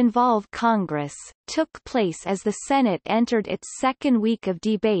effort to involve Congress took place as the Senate entered its second week of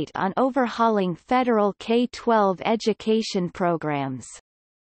debate on overhauling federal K-12 education programs.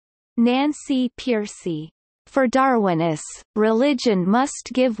 Nancy Pearcey. For Darwinists, religion must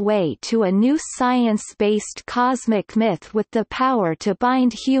give way to a new science-based cosmic myth with the power to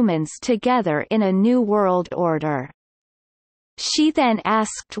bind humans together in a new world order. She then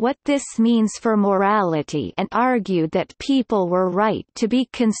asked what this means for morality and argued that people were right to be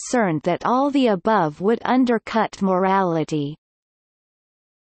concerned that all the above would undercut morality.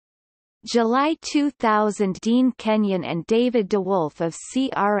 July 2000 Dean Kenyon and David DeWolf of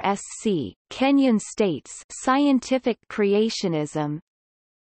CRSC, Kenyon states scientific creationism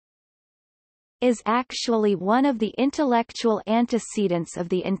is actually one of the intellectual antecedents of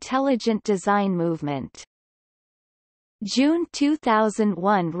the intelligent design movement. June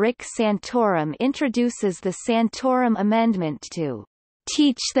 2001 Rick Santorum introduces the Santorum Amendment to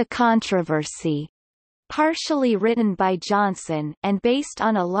teach the controversy, partially written by Johnson, and based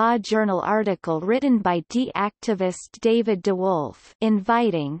on a law journal article written by de-activist David DeWolf,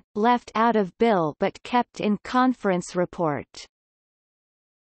 inviting, left out of bill but kept in conference report.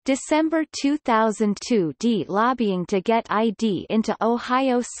 December 2002 D. Lobbying to get ID into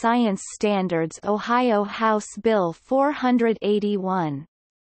Ohio Science Standards Ohio House Bill 481.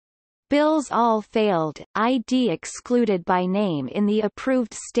 Bills all failed, ID excluded by name in the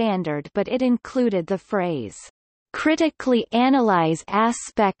approved standard but it included the phrase, "critically analyze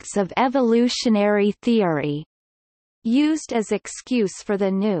aspects of evolutionary theory," used as excuse for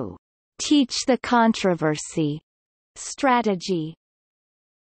the new, "teach the controversy" strategy.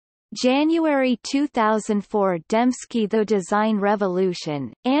 January 2004 Dembski The Design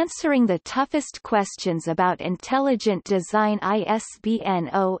Revolution, answering the toughest questions about intelligent design ISBN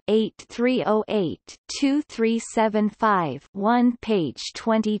 0-8308-2375-1 page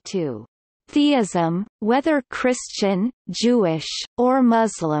 22. Theism, whether Christian, Jewish, or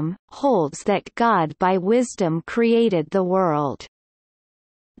Muslim, holds that God by wisdom created the world.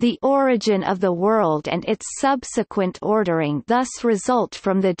 the origin of the world and its subsequent ordering thus result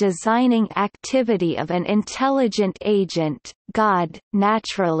from the designing activity of an intelligent agent. God,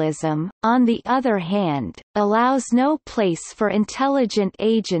 naturalism, on the other hand, allows no place for intelligent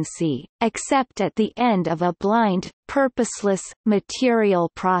agency, except at the end of a blind, purposeless, material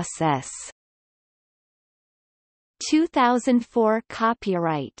process. 2004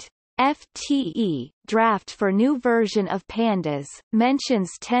 copyright. FTE, draft for new version of Pandas,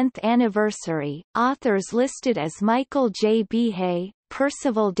 mentions 10th anniversary, authors listed as Michael J. Behe,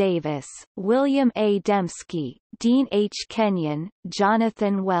 Percival Davis, William A. Dembski, Dean H. Kenyon,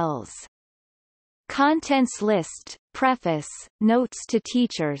 Jonathan Wells. Contents list, preface, notes to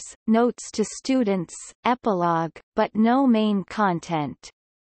teachers, notes to students, epilogue, but no main content.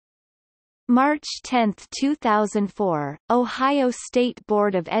 March 10, 2004, Ohio State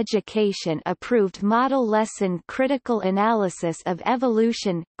Board of Education approved Model Lesson Critical Analysis of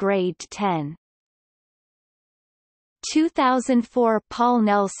Evolution, Grade 10. 2004 Paul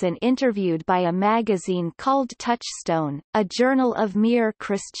Nelson interviewed by a magazine called Touchstone, a journal of mere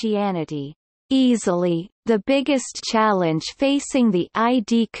Christianity. Easily, the biggest challenge facing the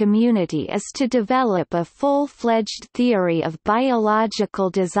ID community is to develop a full-fledged theory of biological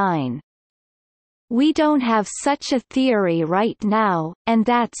design. We don't have such a theory right now, and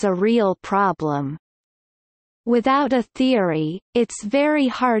that's a real problem. Without a theory, it's very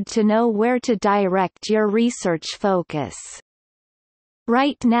hard to know where to direct your research focus.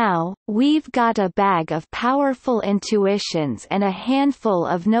 Right now, we've got a bag of powerful intuitions and a handful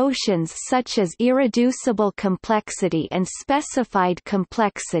of notions such as irreducible complexity and specified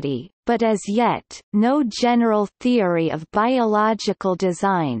complexity, but as yet, no general theory of biological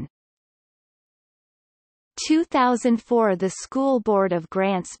design. 2004 The School Board of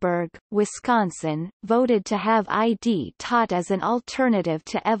Grantsburg, Wisconsin, voted to have ID taught as an alternative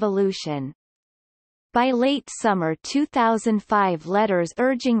to evolution. By late summer 2005 letters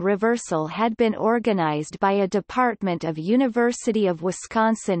urging reversal had been organized by a department of University of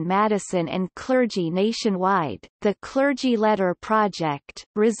Wisconsin-Madison and clergy nationwide, the Clergy Letter Project,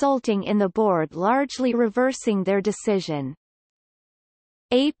 resulting in the board largely reversing their decision.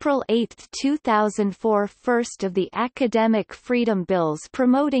 April 8, 2004 First of the academic freedom bills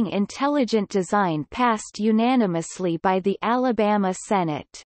promoting intelligent design passed unanimously by the Alabama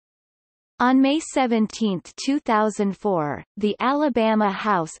Senate. On May 17, 2004, the Alabama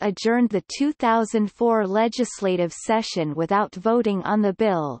House adjourned the 2004 legislative session without voting on the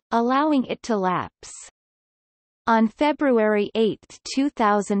bill, allowing it to lapse. On February 8,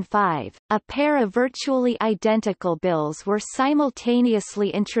 2005, a pair of virtually identical bills were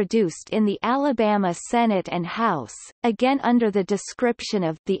simultaneously introduced in the Alabama Senate and House, again under the description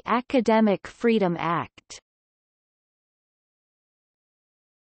of the Academic Freedom Act.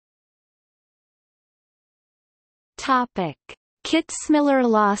 Topic: Kitzmiller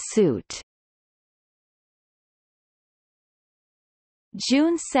lawsuit.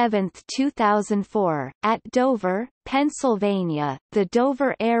 June 7, 2004, at Dover, Pennsylvania, the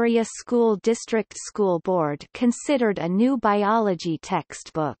Dover Area School District School Board considered a new biology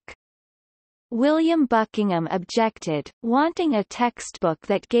textbook. William Buckingham objected, wanting a textbook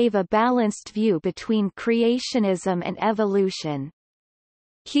that gave a balanced view between creationism and evolution.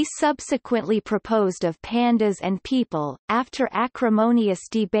 He subsequently proposed of Pandas and People. After acrimonious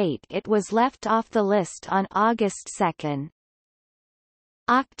debate, it was left off the list on August 2.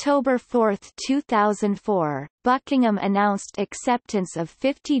 October 4, 2004, Buckingham announced acceptance of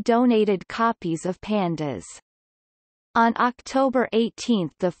 50 donated copies of Pandas. On October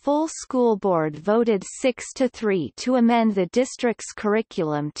 18 the full school board voted 6-3 to amend the district's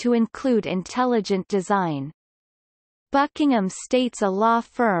curriculum to include intelligent design. Buckingham states a law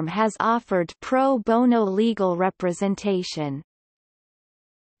firm has offered pro bono legal representation.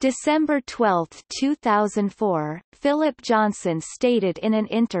 December 12, 2004, Philip Johnson stated in an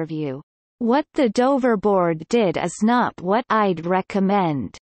interview, "What the Dover Board did is not what I'd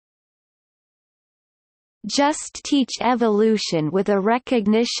recommend. Just teach evolution with a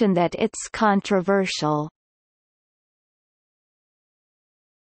recognition that it's controversial."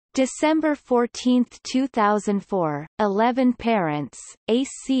 December 14, 2004, 11 parents,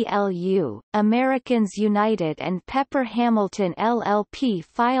 ACLU, Americans United and Pepper Hamilton LLP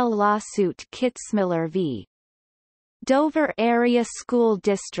file lawsuit Kitzmiller v. Dover Area School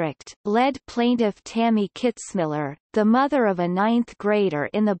District, led plaintiff Tammy Kitzmiller, the mother of a ninth grader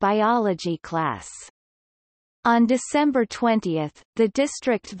in the biology class. On December 20, the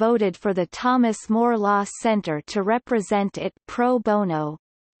district voted for the Thomas More Law Center to represent it pro bono.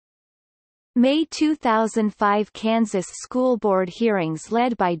 May 2005 Kansas School Board hearings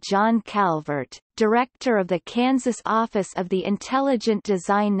led by John Calvert, director of the Kansas Office of the Intelligent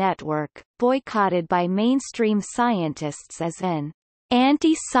Design Network, boycotted by mainstream scientists as an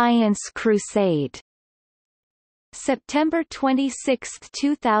anti-science crusade. September 26,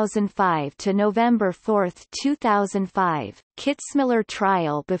 2005 to November 4, 2005, Kitzmiller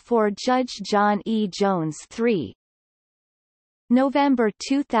trial before Judge John E. Jones III. November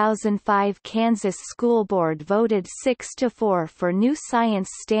 2005 Kansas School Board voted 6-4 for new science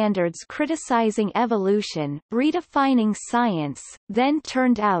standards criticizing evolution, redefining science, then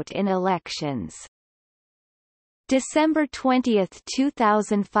turned out in elections. December 20,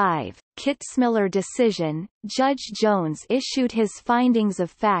 2005, Kitzmiller decision, Judge Jones issued his findings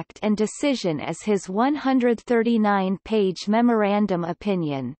of fact and decision as his 139-page memorandum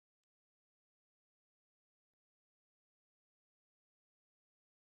opinion.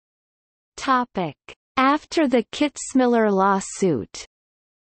 Topic: After the Kitzmiller lawsuit.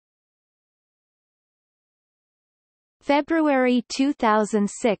 February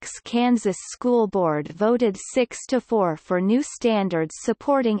 2006 Kansas School Board voted 6-4 for new standards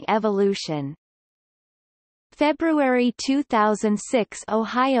supporting evolution. February 2006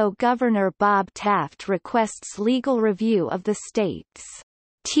 Ohio Governor Bob Taft requests legal review of the state's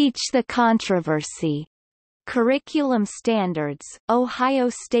Teach the Controversy curriculum standards. Ohio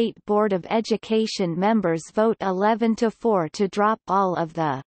State Board of Education members vote 11-4 to drop all of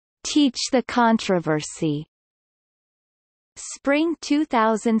the Teach the Controversy. Spring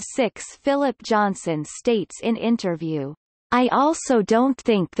 2006 Philip Johnson states in interview, "I also don't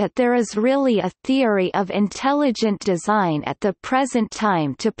think that there is really a theory of intelligent design at the present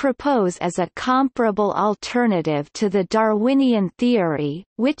time to propose as a comparable alternative to the Darwinian theory,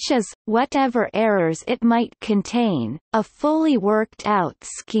 which is, whatever errors it might contain, a fully worked-out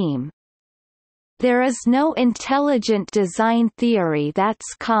scheme. There is no intelligent design theory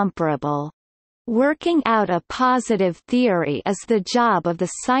that's comparable. Working out a positive theory is the job of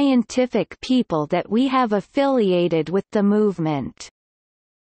the scientific people that we have affiliated with the movement.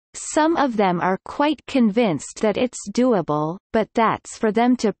 Some of them are quite convinced that it's doable, but that's for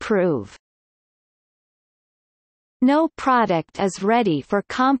them to prove. No product is ready for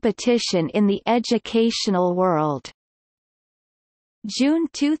competition in the educational world." June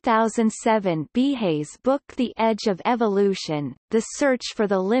 2007 Behe's book The Edge of Evolution, The Search for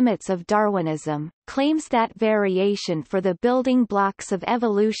the Limits of Darwinism, claims that variation for the building blocks of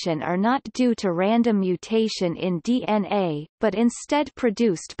evolution are not due to random mutation in DNA, but instead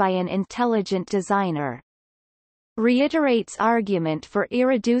produced by an intelligent designer. Reiterates argument for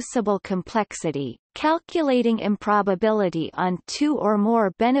irreducible complexity, calculating improbability on two or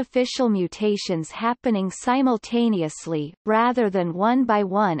more beneficial mutations happening simultaneously, rather than one by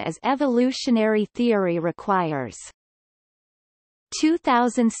one as evolutionary theory requires.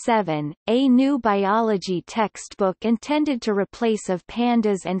 2007, a new biology textbook intended to replace Of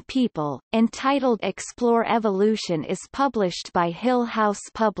Pandas and People, entitled Explore Evolution is published by Hill House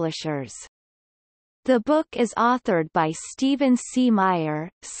Publishers. The book is authored by Stephen C.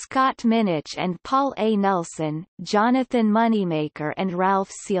 Meyer, Scott Minich and Paul A. Nelson, Jonathan Moneymaker and Ralph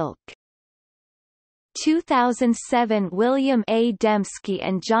Sielk. 2007 William A. Dembski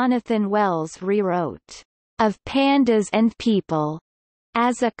and Jonathan Wells rewrote Of Pandas and People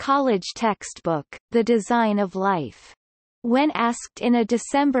as a college textbook, The Design of Life. When asked in a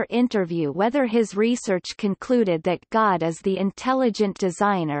December interview whether his research concluded that God is the intelligent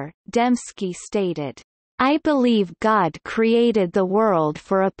designer, Dembski stated, "I believe God created the world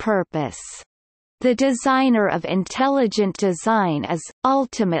for a purpose. The designer of intelligent design is,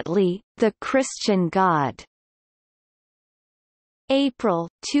 ultimately, the Christian God." April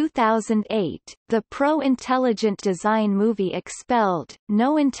 2008, the pro-intelligent design movie Expelled,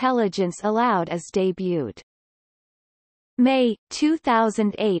 No Intelligence Allowed is debuted. May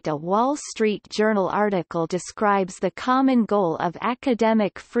 2008 A Wall Street Journal article describes the common goal of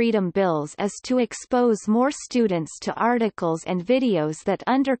academic freedom bills as to expose more students to articles and videos that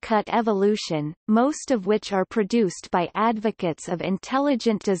undercut evolution, most of which are produced by advocates of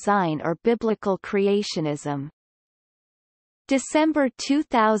intelligent design or biblical creationism. December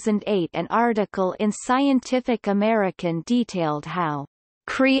 2008 An article in Scientific American detailed how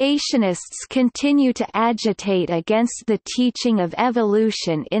creationists continue to agitate against the teaching of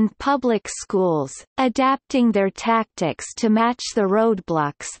evolution in public schools, adapting their tactics to match the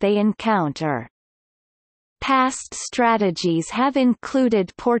roadblocks they encounter. Past strategies have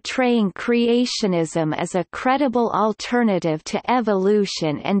included portraying creationism as a credible alternative to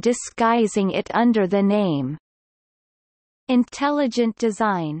evolution and disguising it under the name intelligent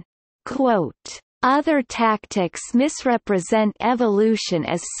design. Quote, "Other tactics misrepresent evolution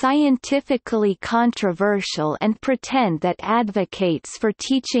as scientifically controversial and pretend that advocates for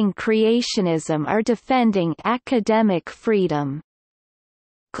teaching creationism are defending academic freedom."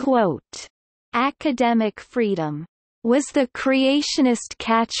 Quote, "Academic freedom" was the creationist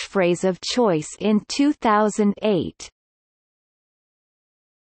catchphrase of choice in 2008.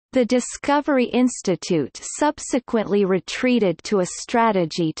 The Discovery Institute subsequently retreated to a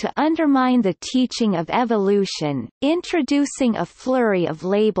strategy to undermine the teaching of evolution, introducing a flurry of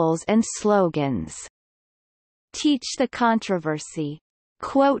labels and slogans. "Teach the controversy,"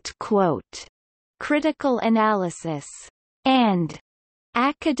 "critical analysis," and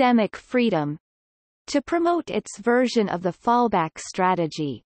 "academic freedom," to promote its version of the fallback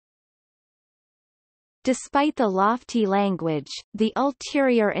strategy. Despite the lofty language, the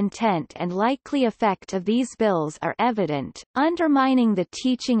ulterior intent and likely effect of these bills are evident, undermining the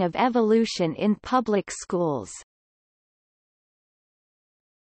teaching of evolution in public schools.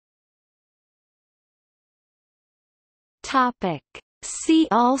 Topic. See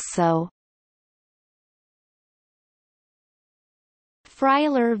also: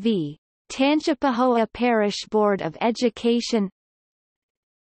 Freiler v. Tangipahoa Parish Board of Education,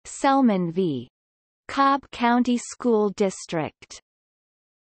 Selman v. Cobb County School District.